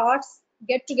parts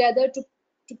get together to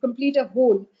complete a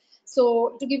whole.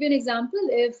 So to give you an example,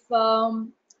 if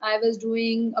I was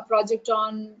doing a project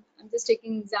on, I'm just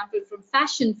taking an example from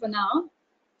fashion for now,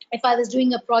 if I was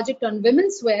doing a project on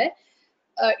women's wear,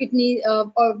 or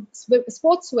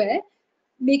sportswear,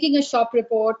 making a shop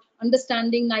report,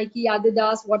 understanding Nike,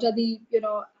 Adidas, what are the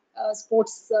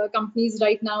sports companies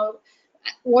right now,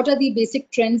 what are the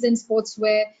basic trends in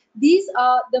sportswear. These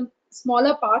are the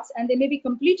smaller parts, and they may be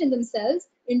complete in themselves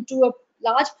into a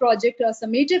large project or a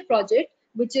summative project,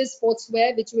 which is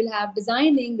sportswear, which will have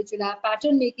designing, which will have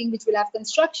pattern making, which will have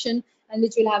construction, and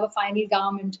which will have a final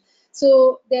garment.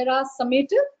 So there are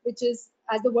summative, which is,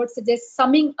 as the word suggests,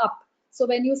 summing up. So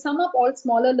when you sum up all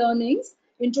smaller learnings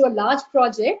into a large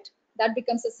project, that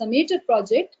becomes a summative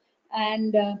project.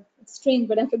 And it's strange,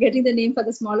 but I'm forgetting the name for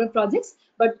the smaller projects.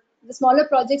 But the smaller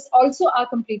projects also are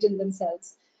complete in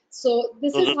themselves. So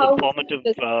this Those is are the how. formative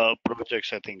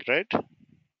projects, I think, right?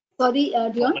 Sorry,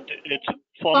 Dion. It's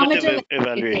formative Formative and summative.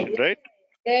 evaluation, Yeah, right?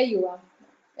 there you are.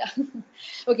 Yeah.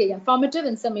 Okay, yeah, formative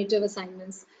and summative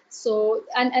assignments. So,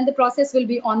 and the process will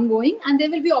be ongoing, and there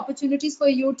will be opportunities for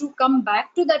you to come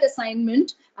back to that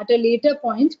assignment at a later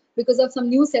point because of some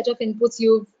new set of inputs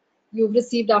you've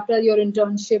received after your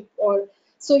internship, or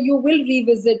so you will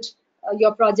revisit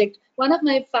your project. One of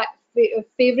my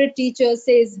favorite teachers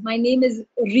says my name is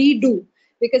redo,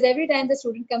 because every time the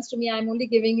student comes to me, I'm only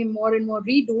giving him more and more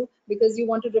redo, because you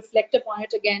want to reflect upon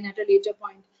it again at a later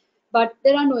point. But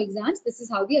there are no exams. This is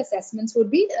how the assessments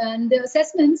would be, and the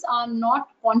assessments are not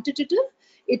quantitative,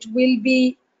 it will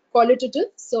be qualitative.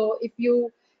 So if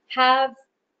you have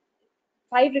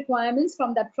 5 requirements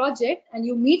from that project and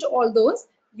you meet all those,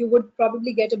 you would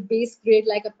probably get a base grade,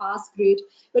 like a pass grade.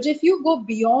 But if you go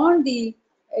beyond the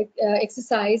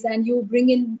exercise and you bring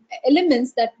in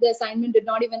elements that the assignment did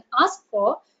not even ask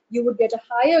for, you would get a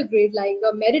higher grade, like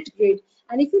a merit grade.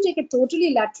 And if you take a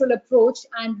totally lateral approach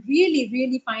and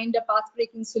really find a path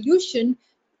breaking solution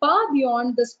far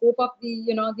beyond the scope of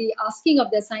the asking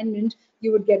of the assignment,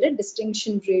 you would get a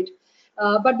distinction grade.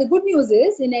 But the good news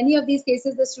is, in any of these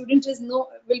cases, the student will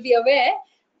be aware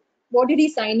what did he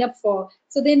sign up for.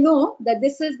 So they know that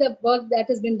this is the work that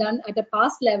has been done at a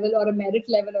pass level or a merit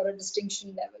level or a distinction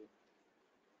level.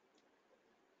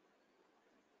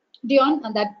 Dion,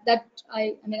 and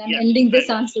I mean, I'm Yes, ending fair this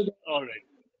enough. answer. All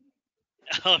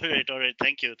right. All right.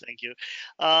 Thank you. Thank you.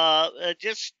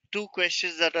 Just two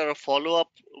questions that are a follow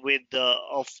up with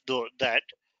that.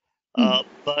 Hmm.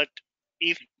 But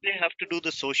if they have to do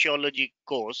the sociology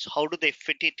course, how do they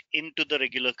fit it into the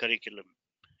regular curriculum?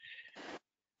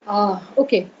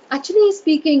 Okay. Actually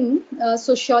speaking,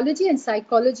 sociology and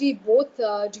psychology both,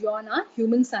 Dion, are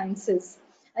human sciences.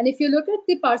 And if you look at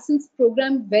the Parsons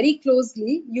program very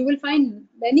closely, you will find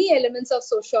many elements of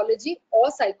sociology or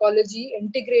psychology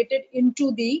integrated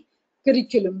into the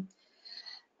curriculum.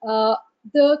 Uh,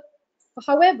 the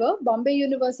However, Bombay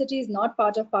University is not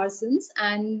part of Parsons,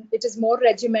 and it is more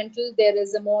regimental. There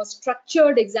is a more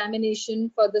structured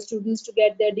examination for the students to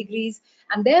get their degrees,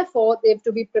 and therefore they have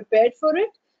to be prepared for it.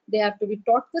 They have to be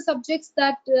taught the subjects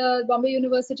that Bombay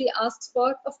University asks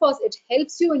for. Of course, it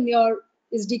helps you in your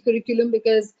ISDI curriculum,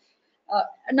 because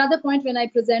another point, when I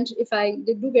present, if I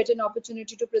do get an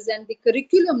opportunity to present the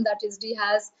curriculum that ISDI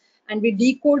has, and we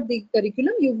decode the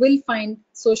curriculum, you will find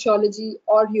sociology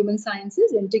or human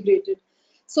sciences integrated.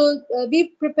 So we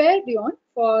prepared Dion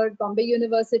for Bombay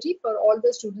University for all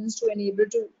the students to enable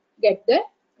to get their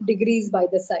degrees by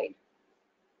the side.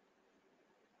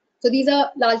 So these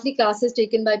are largely classes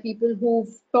taken by people who've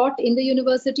taught in the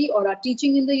university or are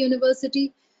teaching in the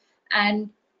university and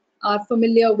are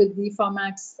familiar with the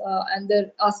formats and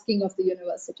the asking of the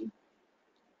university.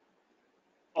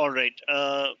 All right,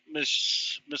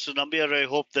 Mrs. Nambiar, I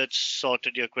hope that's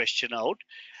sorted your question out.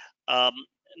 Um,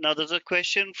 Now there's a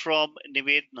question from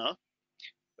Nivedna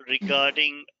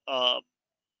regarding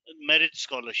merit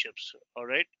scholarships. All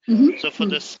right. So for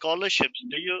the scholarships,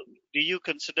 do you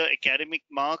consider academic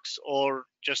marks or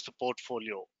just the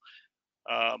portfolio?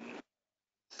 Um,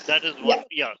 that is what.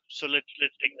 Yeah. Yeah. So let's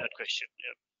take that question.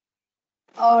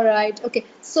 All right. Okay.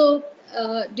 So,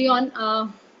 Dion,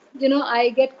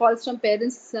 I get calls from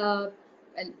parents, well,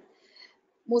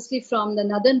 mostly from the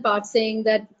northern part, saying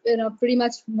that pretty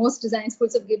much most design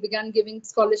schools have begun giving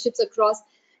scholarships across.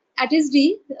 At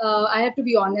ISDI, I have to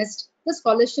be honest, the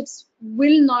scholarships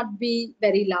will not be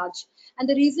very large. And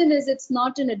the reason is it's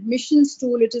not an admissions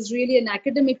tool, it is really an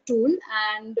academic tool.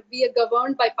 And we are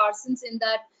governed by Parsons in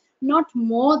that not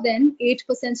more than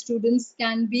 8% students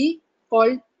can be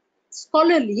called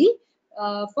scholarly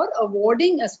for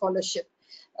awarding a scholarship.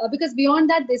 Because beyond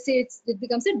that, they say it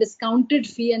becomes a discounted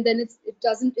fee, and then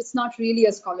it's not really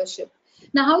a scholarship.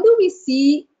 Now, how do we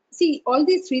see all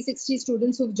these 360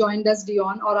 students who've joined us,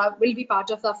 Dion, or will be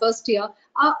part of our first year,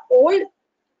 are all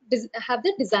have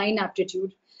the design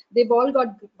aptitude. They've all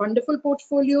got wonderful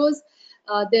portfolios.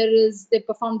 They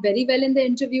performed very well in the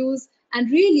interviews,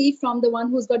 and really from the one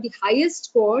who's got the highest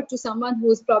score to someone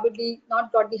who's probably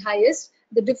not got the highest,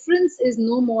 the difference is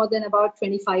no more than about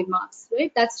 25 marks,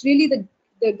 right? That's really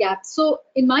the gap. So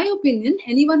in my opinion,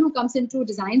 anyone who comes into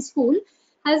design school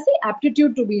has the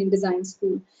aptitude to be in design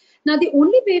school. Now, the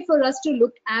only way for us to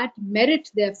look at merit,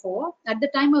 therefore, at the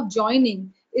time of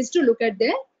joining, is to look at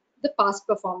the past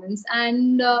performance.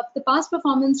 And the past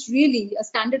performance, really, a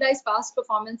standardized past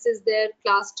performance is their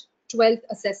class 12th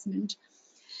assessment.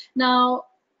 Now,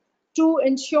 to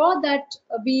ensure that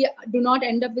we do not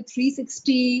end up with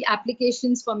 360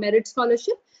 applications for merit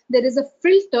scholarship, there is a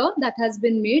filter that has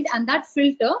been made, and that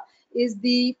filter is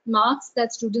the marks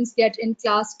that students get in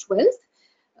class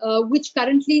 12th, which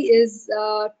currently is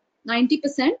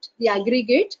 90%, the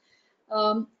aggregate.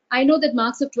 I know that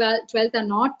marks of 12th are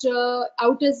not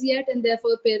out as yet, and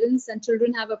therefore parents and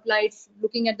children have applied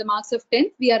looking at the marks of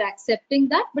 10th. We are accepting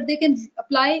that, but they can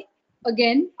apply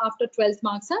again after 12th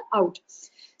marks are out.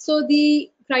 So the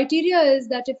criteria is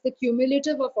that if the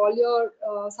cumulative of all your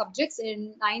subjects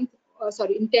in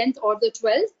 10th or the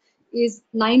 12th is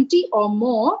 90 or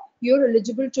more, you're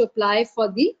eligible to apply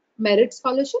for the merit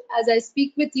scholarship. As I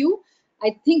speak with you,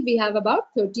 I think we have about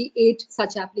 38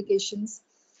 such applications.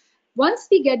 Once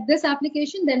we get this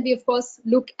application, then we of course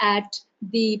look at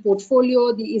the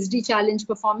portfolio, the ISDI challenge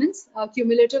performance,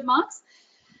 cumulative marks.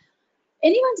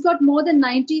 Anyone's got more than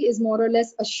 90 is more or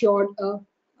less assured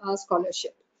a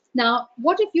scholarship. Now,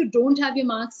 what if you don't have your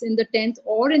marks in the 10th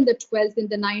or in the 12th in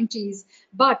the 90s,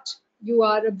 but you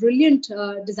are a brilliant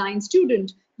design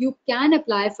student? You can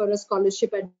apply for a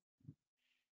scholarship at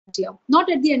year, not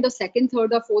at the end of second,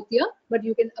 third, or fourth year, but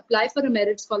you can apply for a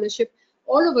merit scholarship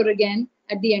all over again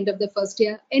at the end of the first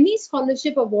year. Any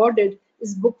scholarship awarded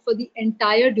is booked for the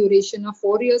entire duration of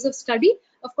 4 years of study.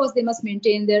 Of course, they must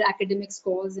maintain their academic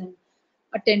scores and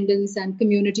attendance and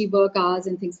community work hours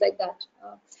and things like that.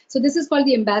 So this is called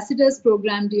the Ambassadors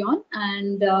Program, Dion,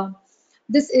 and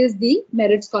this is the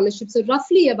merit scholarship. So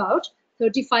roughly about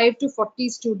 35 to 40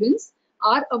 students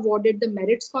are awarded the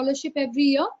merit scholarship every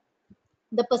year.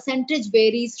 The percentage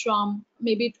varies from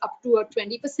maybe up to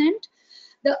 20%.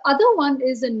 The other one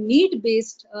is a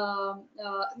need-based,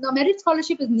 now merit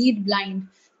scholarship is need-blind.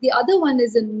 The other one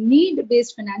is a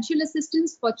need-based financial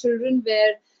assistance for children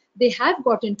where they have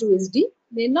got into ISDI,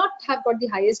 may not have got the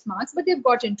highest marks, but they've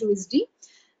got into ISDI,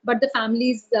 but the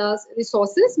family's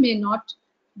resources may not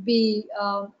be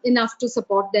enough to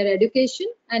support their education.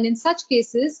 And in such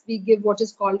cases, we give what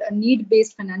is called a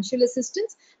need-based financial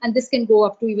assistance, and this can go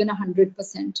up to even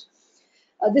 100%.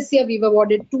 This year, we've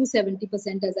awarded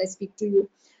 270% as I speak to you.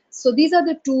 So these are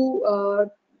the two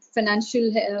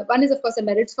financial, one is of course a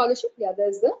merit scholarship, the other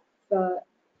is the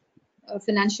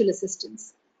financial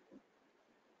assistance.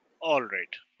 All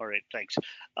right, thanks.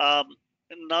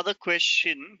 Another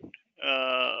question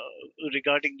uh,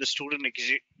 regarding the student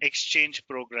exchange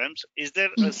programs. Is there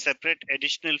a separate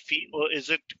additional fee, or is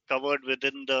it covered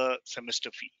within the semester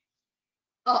fee?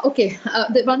 Okay,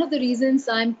 one of the reasons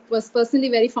I was personally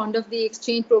very fond of the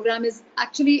exchange program is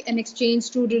actually an exchange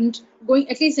student going,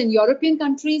 at least in European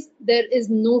countries, there is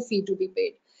no fee to be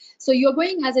paid. So you're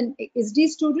going as an ISDI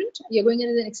student, you're going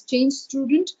as an exchange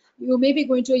student, you may be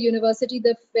going to a university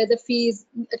where the fee is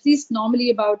at least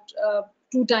normally about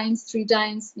 2 times, 3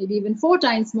 times, maybe even 4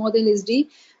 times more than ISD,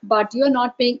 but you are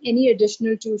not paying any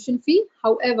additional tuition fee.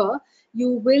 However,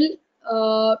 you will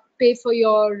pay for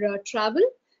your travel,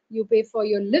 you pay for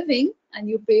your living, and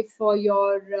you pay for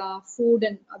your food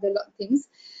and other things.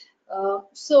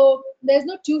 So there's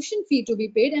no tuition fee to be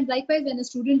paid, and likewise when a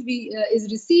student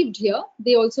is received here,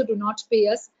 they also do not pay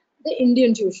us the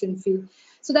Indian tuition fee.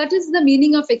 So that is the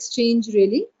meaning of exchange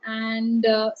really, and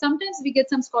sometimes we get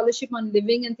some scholarship on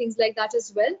living and things like that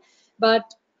as well,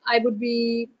 but I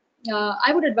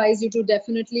would advise you to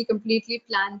definitely completely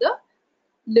plan the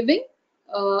living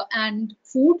and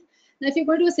food. Now, if you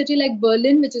go to a city like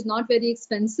Berlin, which is not very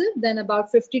expensive, then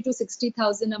about 50 to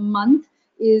 60,000 a month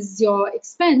is your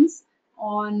expense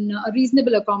on a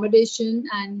reasonable accommodation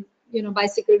and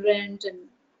bicycle rent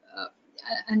uh,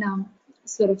 and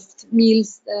sort of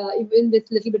meals, even with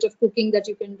little bit of cooking that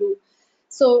you can do.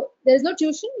 So there's no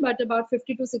tuition, but about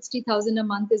 50 to 60,000 a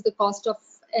month is the cost of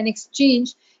an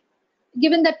exchange,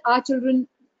 given that our children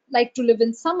like to live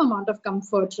in some amount of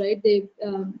comfort, right? They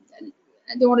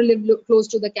want to live close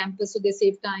to the campus, so they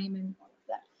save time and all of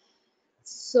that.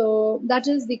 So that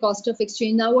is the cost of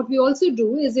exchange. Now, what we also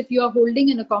do is, if you are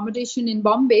holding an accommodation in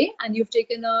Bombay and you've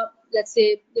taken let's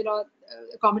say,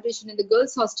 accommodation in the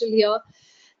girls' hostel here,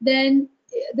 then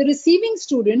the receiving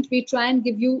student, we try and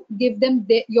give them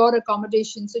your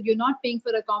accommodation. So you're not paying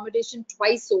for accommodation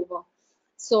twice over.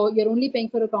 So you're only paying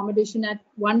for accommodation at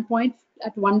one point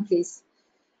at one place.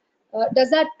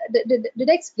 Did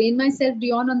I explain myself,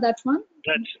 Dion, on that one?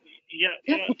 That's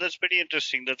Yeah. that's pretty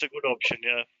interesting. That's a good option.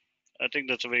 Yeah, I think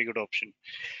that's a very good option.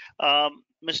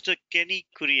 Mr. Kenny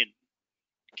Kurian,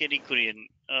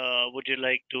 would you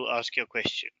like to ask your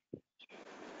question?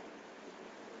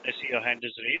 I see your hand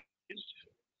is raised.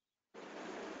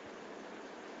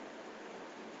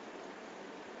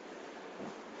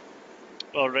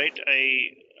 All right,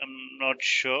 I am not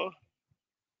sure.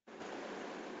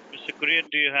 Mr. Kurian,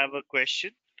 do you have a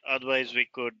question? Otherwise, we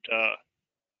could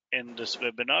end this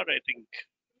webinar. I think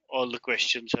all the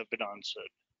questions have been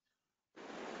answered.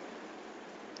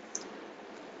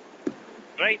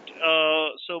 Right.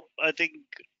 So I think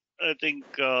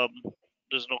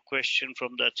there's no question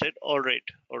from that side. All right.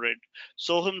 All right.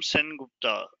 Soham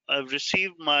Sengupta, I've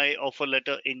received my offer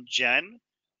letter in Jan,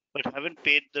 but haven't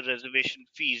paid the reservation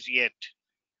fees yet.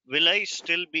 Will I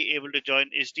still be able to join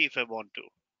ISDI if I want to?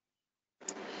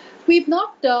 We've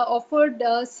not offered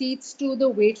seats to the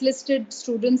waitlisted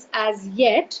students as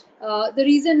yet. The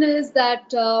reason is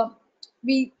that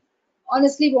we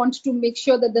honestly want to make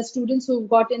sure that the students who've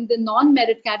got in the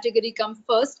non-merit category come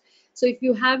first. So if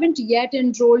you haven't yet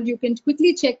enrolled, you can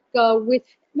quickly check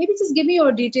maybe just give me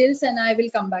your details and I will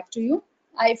come back to you.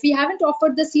 If we haven't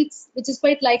offered the seats, which is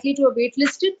quite likely to have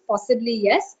waitlisted, possibly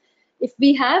yes. If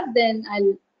we have, then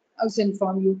I'll also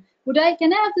inform you.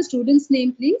 Can I have the student's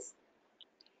name, please?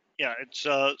 Yeah, it's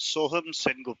Soham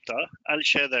Sengupta. I'll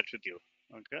share that with you.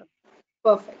 Okay.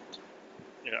 Perfect.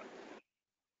 Yeah.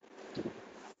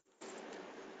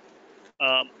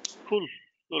 Cool.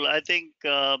 Cool. I think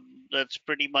that's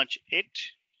pretty much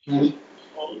it.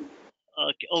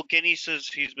 Oh, Kenny says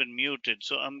he's been muted,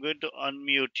 so I'm going to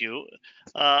unmute you.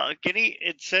 Kenny,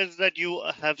 it says that you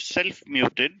have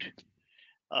self-muted,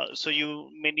 so you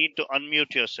may need to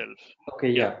unmute yourself. Okay,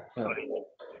 Yeah.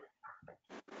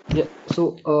 yeah.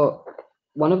 So,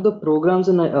 one of the programs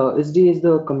in SD is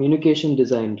the communication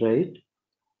design, right?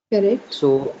 Correct.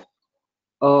 So,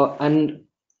 and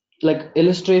like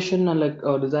illustration and like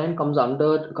design comes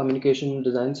under communication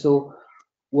design. So,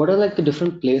 what are like the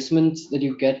different placements that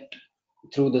you get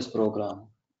through this program?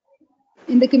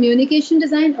 In the communication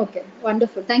design, okay,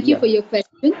 wonderful. Thank you Yeah. for your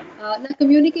question. Now,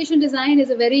 communication design is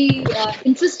a very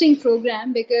interesting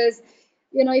program because,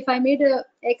 if I made a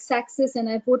x-axis and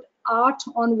I put art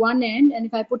on one end, and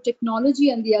if I put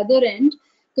technology on the other end,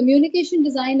 communication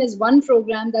design is one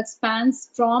program that spans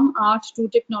from art to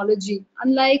technology.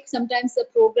 Unlike sometimes a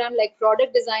program like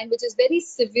product design, which is very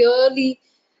severely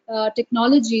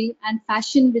technology, and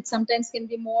fashion, which sometimes can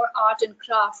be more art and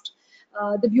craft.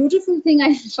 The beautiful thing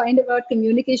I find about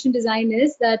communication design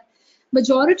is that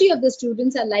majority of the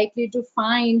students are likely to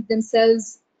find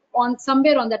themselves on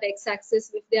somewhere on that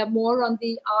x-axis. If they are more on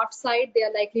the art side, they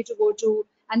are likely to go to,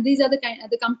 and these are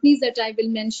the companies that I will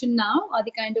mention now are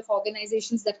the kind of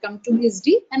organizations that come to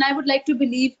ISDI, and I would like to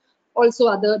believe also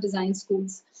other design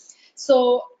schools.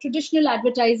 So traditional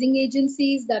advertising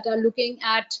agencies that are looking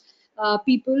at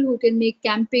people who can make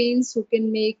campaigns, who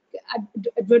can make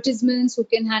advertisements, who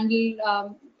can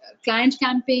handle client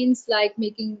campaigns like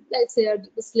making, let's say,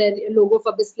 a logo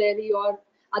for Bisleri or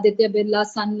Aditya Birla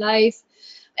Sun Life,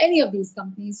 any of these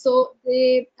companies. So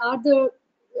they are the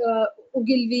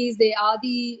Ogilvies, they are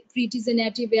the Preeti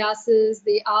Zanetti Vyases,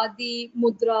 they are the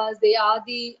Mudras, they are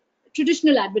the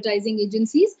traditional advertising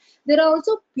agencies. There are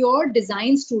also pure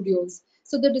design studios.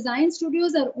 So the design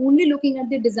studios are only looking at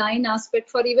the design aspect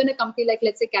for even a company like,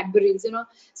 let's say, Cadbury's.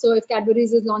 So if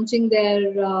Cadbury's is launching their,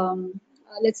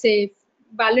 let's say,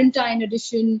 Valentine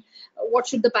edition, what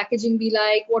should the packaging be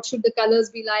like? What should the colors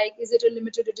be like? Is it a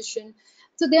limited edition?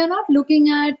 So they are not looking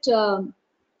at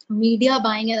media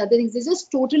buying and other things. They're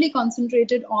just totally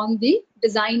concentrated on the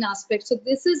design aspect. So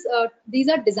these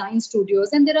are design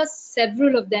studios, and there are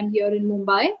several of them here in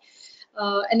Mumbai.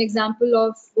 An example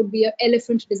of would be a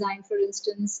Elephant Design, for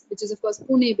instance, which is of course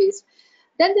Pune based.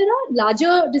 Then there are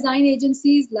larger design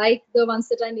agencies like the ones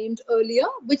that I named earlier,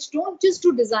 which don't just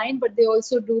do design, but they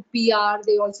also do PR.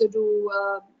 They also do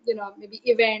maybe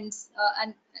events,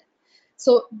 and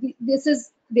so this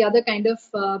is the other kind of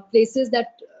places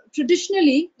that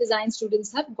traditionally design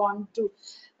students have gone to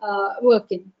work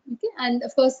in. Okay, and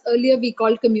of course earlier we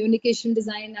called communication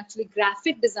design actually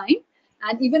graphic design,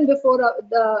 and even before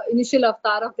the initial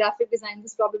avatar of graphic design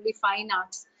was probably fine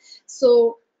arts.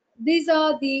 So these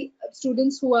are the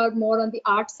students who are more on the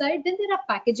art side. Then there are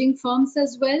packaging firms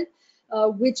as well,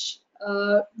 which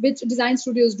design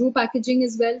studios do packaging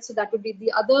as well. So that would be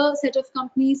the other set of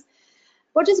companies.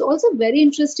 What is also very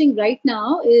interesting right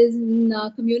now is in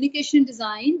communication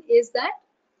design is that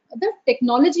the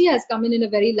technology has come in a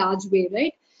very large way,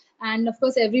 right? And of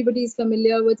course, everybody is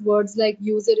familiar with words like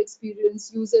user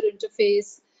experience, user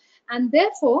interface, and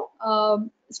therefore,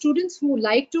 students who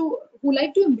like to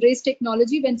embrace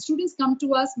technology. When students come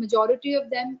to us, majority of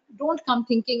them don't come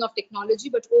thinking of technology,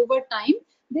 but over time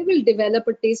they will develop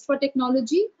a taste for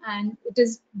technology, and it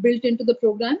is built into the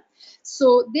program.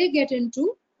 So they get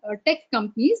into tech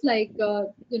companies like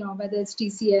whether it's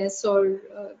TCS or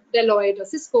Deloitte or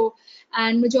Cisco,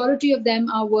 and majority of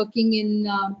them are working in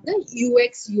the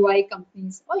UX UI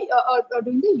companies, or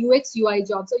doing the UX UI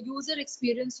jobs, or user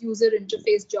experience, user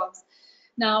interface jobs.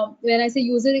 Now, when I say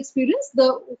user experience,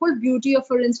 the whole beauty of,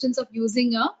 for instance, of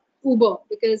using a Uber,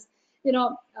 because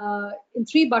in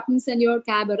 3 buttons and your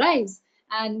cab arrives,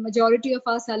 and majority of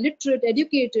us are literate,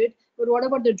 educated, but what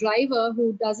about the driver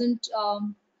who doesn't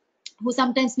who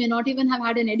sometimes may not even have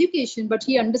had an education, but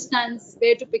he understands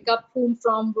where to pick up whom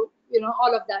from,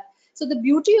 all of that. So the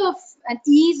beauty of and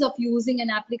ease of using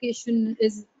an application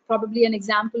is probably an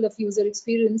example of user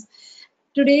experience.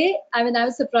 Today, I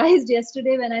was surprised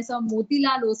yesterday when I saw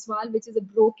Motilal Oswal, which is a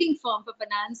broking firm for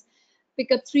finance,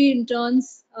 pick up 3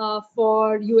 interns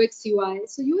for UX UI.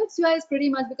 So UX UI is pretty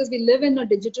much, because we live in a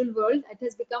digital world, it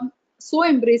has become so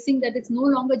embracing that it's no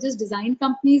longer just design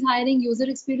companies hiring user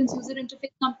experience, user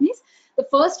interface companies. The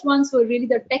first ones were really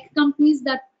the tech companies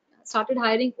that started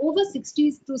hiring over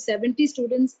 60 to 70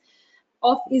 students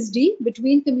of ISDI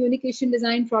between communication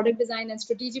design, product design, and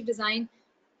strategic design.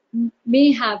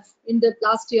 May have in the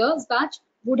last year's batch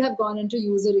would have gone into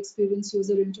user experience,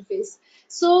 user interface.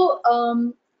 So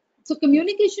so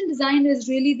communication design is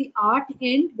really the art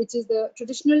end, which is the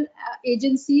traditional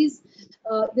agencies.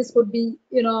 This could be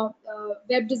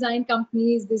web design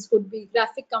companies, this could be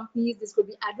graphic companies, this could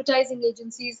be advertising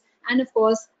agencies, and of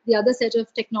course the other set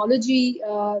of technology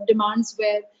demands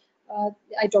where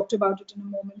I talked about it in a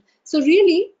moment. So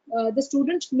really the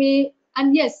student may,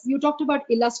 and yes, you talked about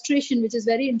illustration, which is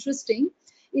very interesting.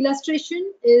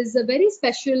 Illustration is a very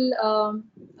special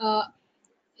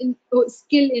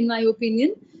skill, in my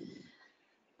opinion.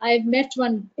 I've met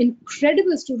one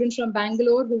incredible student from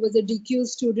Bangalore who was a DQ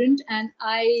student, and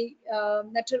I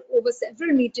met her over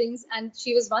several meetings, and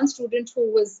she was one student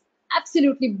who was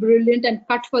absolutely brilliant and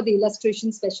cut for the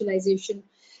illustration specialization.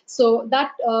 So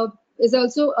that is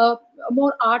also a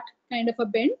more art kind of a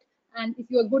bent. And if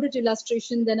you are good at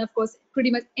illustration, then of course, pretty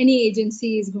much any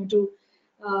agency is going to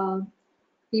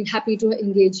be happy to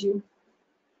engage you.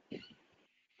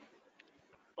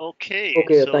 Okay,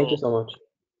 Okay, thank you so much.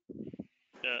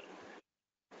 uh,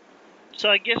 so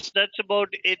I guess that's about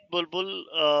it, Bulbul.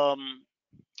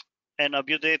 And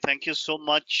Abhyuday, thank you so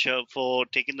much for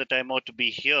taking the time out to be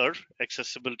here,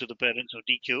 accessible to the parents of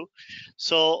DQ.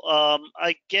 So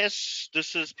I guess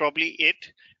this is probably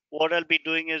it. What I'll be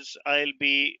doing is I'll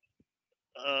be,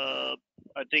 I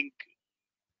think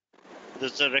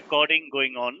there's a recording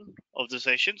going on of the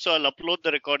session. So I'll upload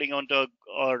the recording onto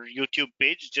our YouTube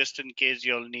page just in case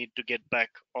you'll need to get back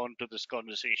onto this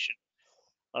conversation.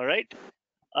 All right.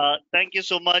 Thank you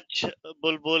so much,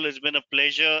 Bulbul. It's been a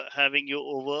pleasure having you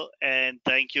over, and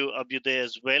thank you, Abhyuday,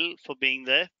 as well, for being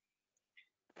there.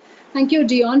 Thank you,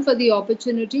 Dion, for the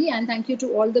opportunity, and thank you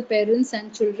to all the parents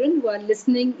and children who are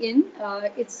listening in.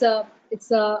 It's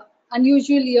a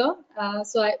unusual year,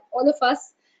 so all of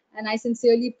us and I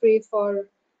sincerely pray for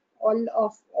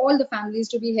all the families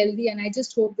to be healthy. And I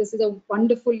just hope this is a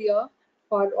wonderful year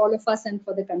for all of us and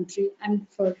for the country and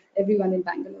for everyone in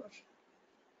Bangalore.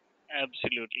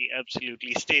 Absolutely,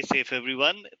 absolutely. Stay safe,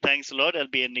 everyone. Thanks a lot. I'll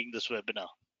be ending this webinar.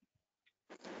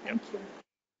 Yep. Thank you.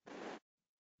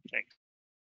 Thanks.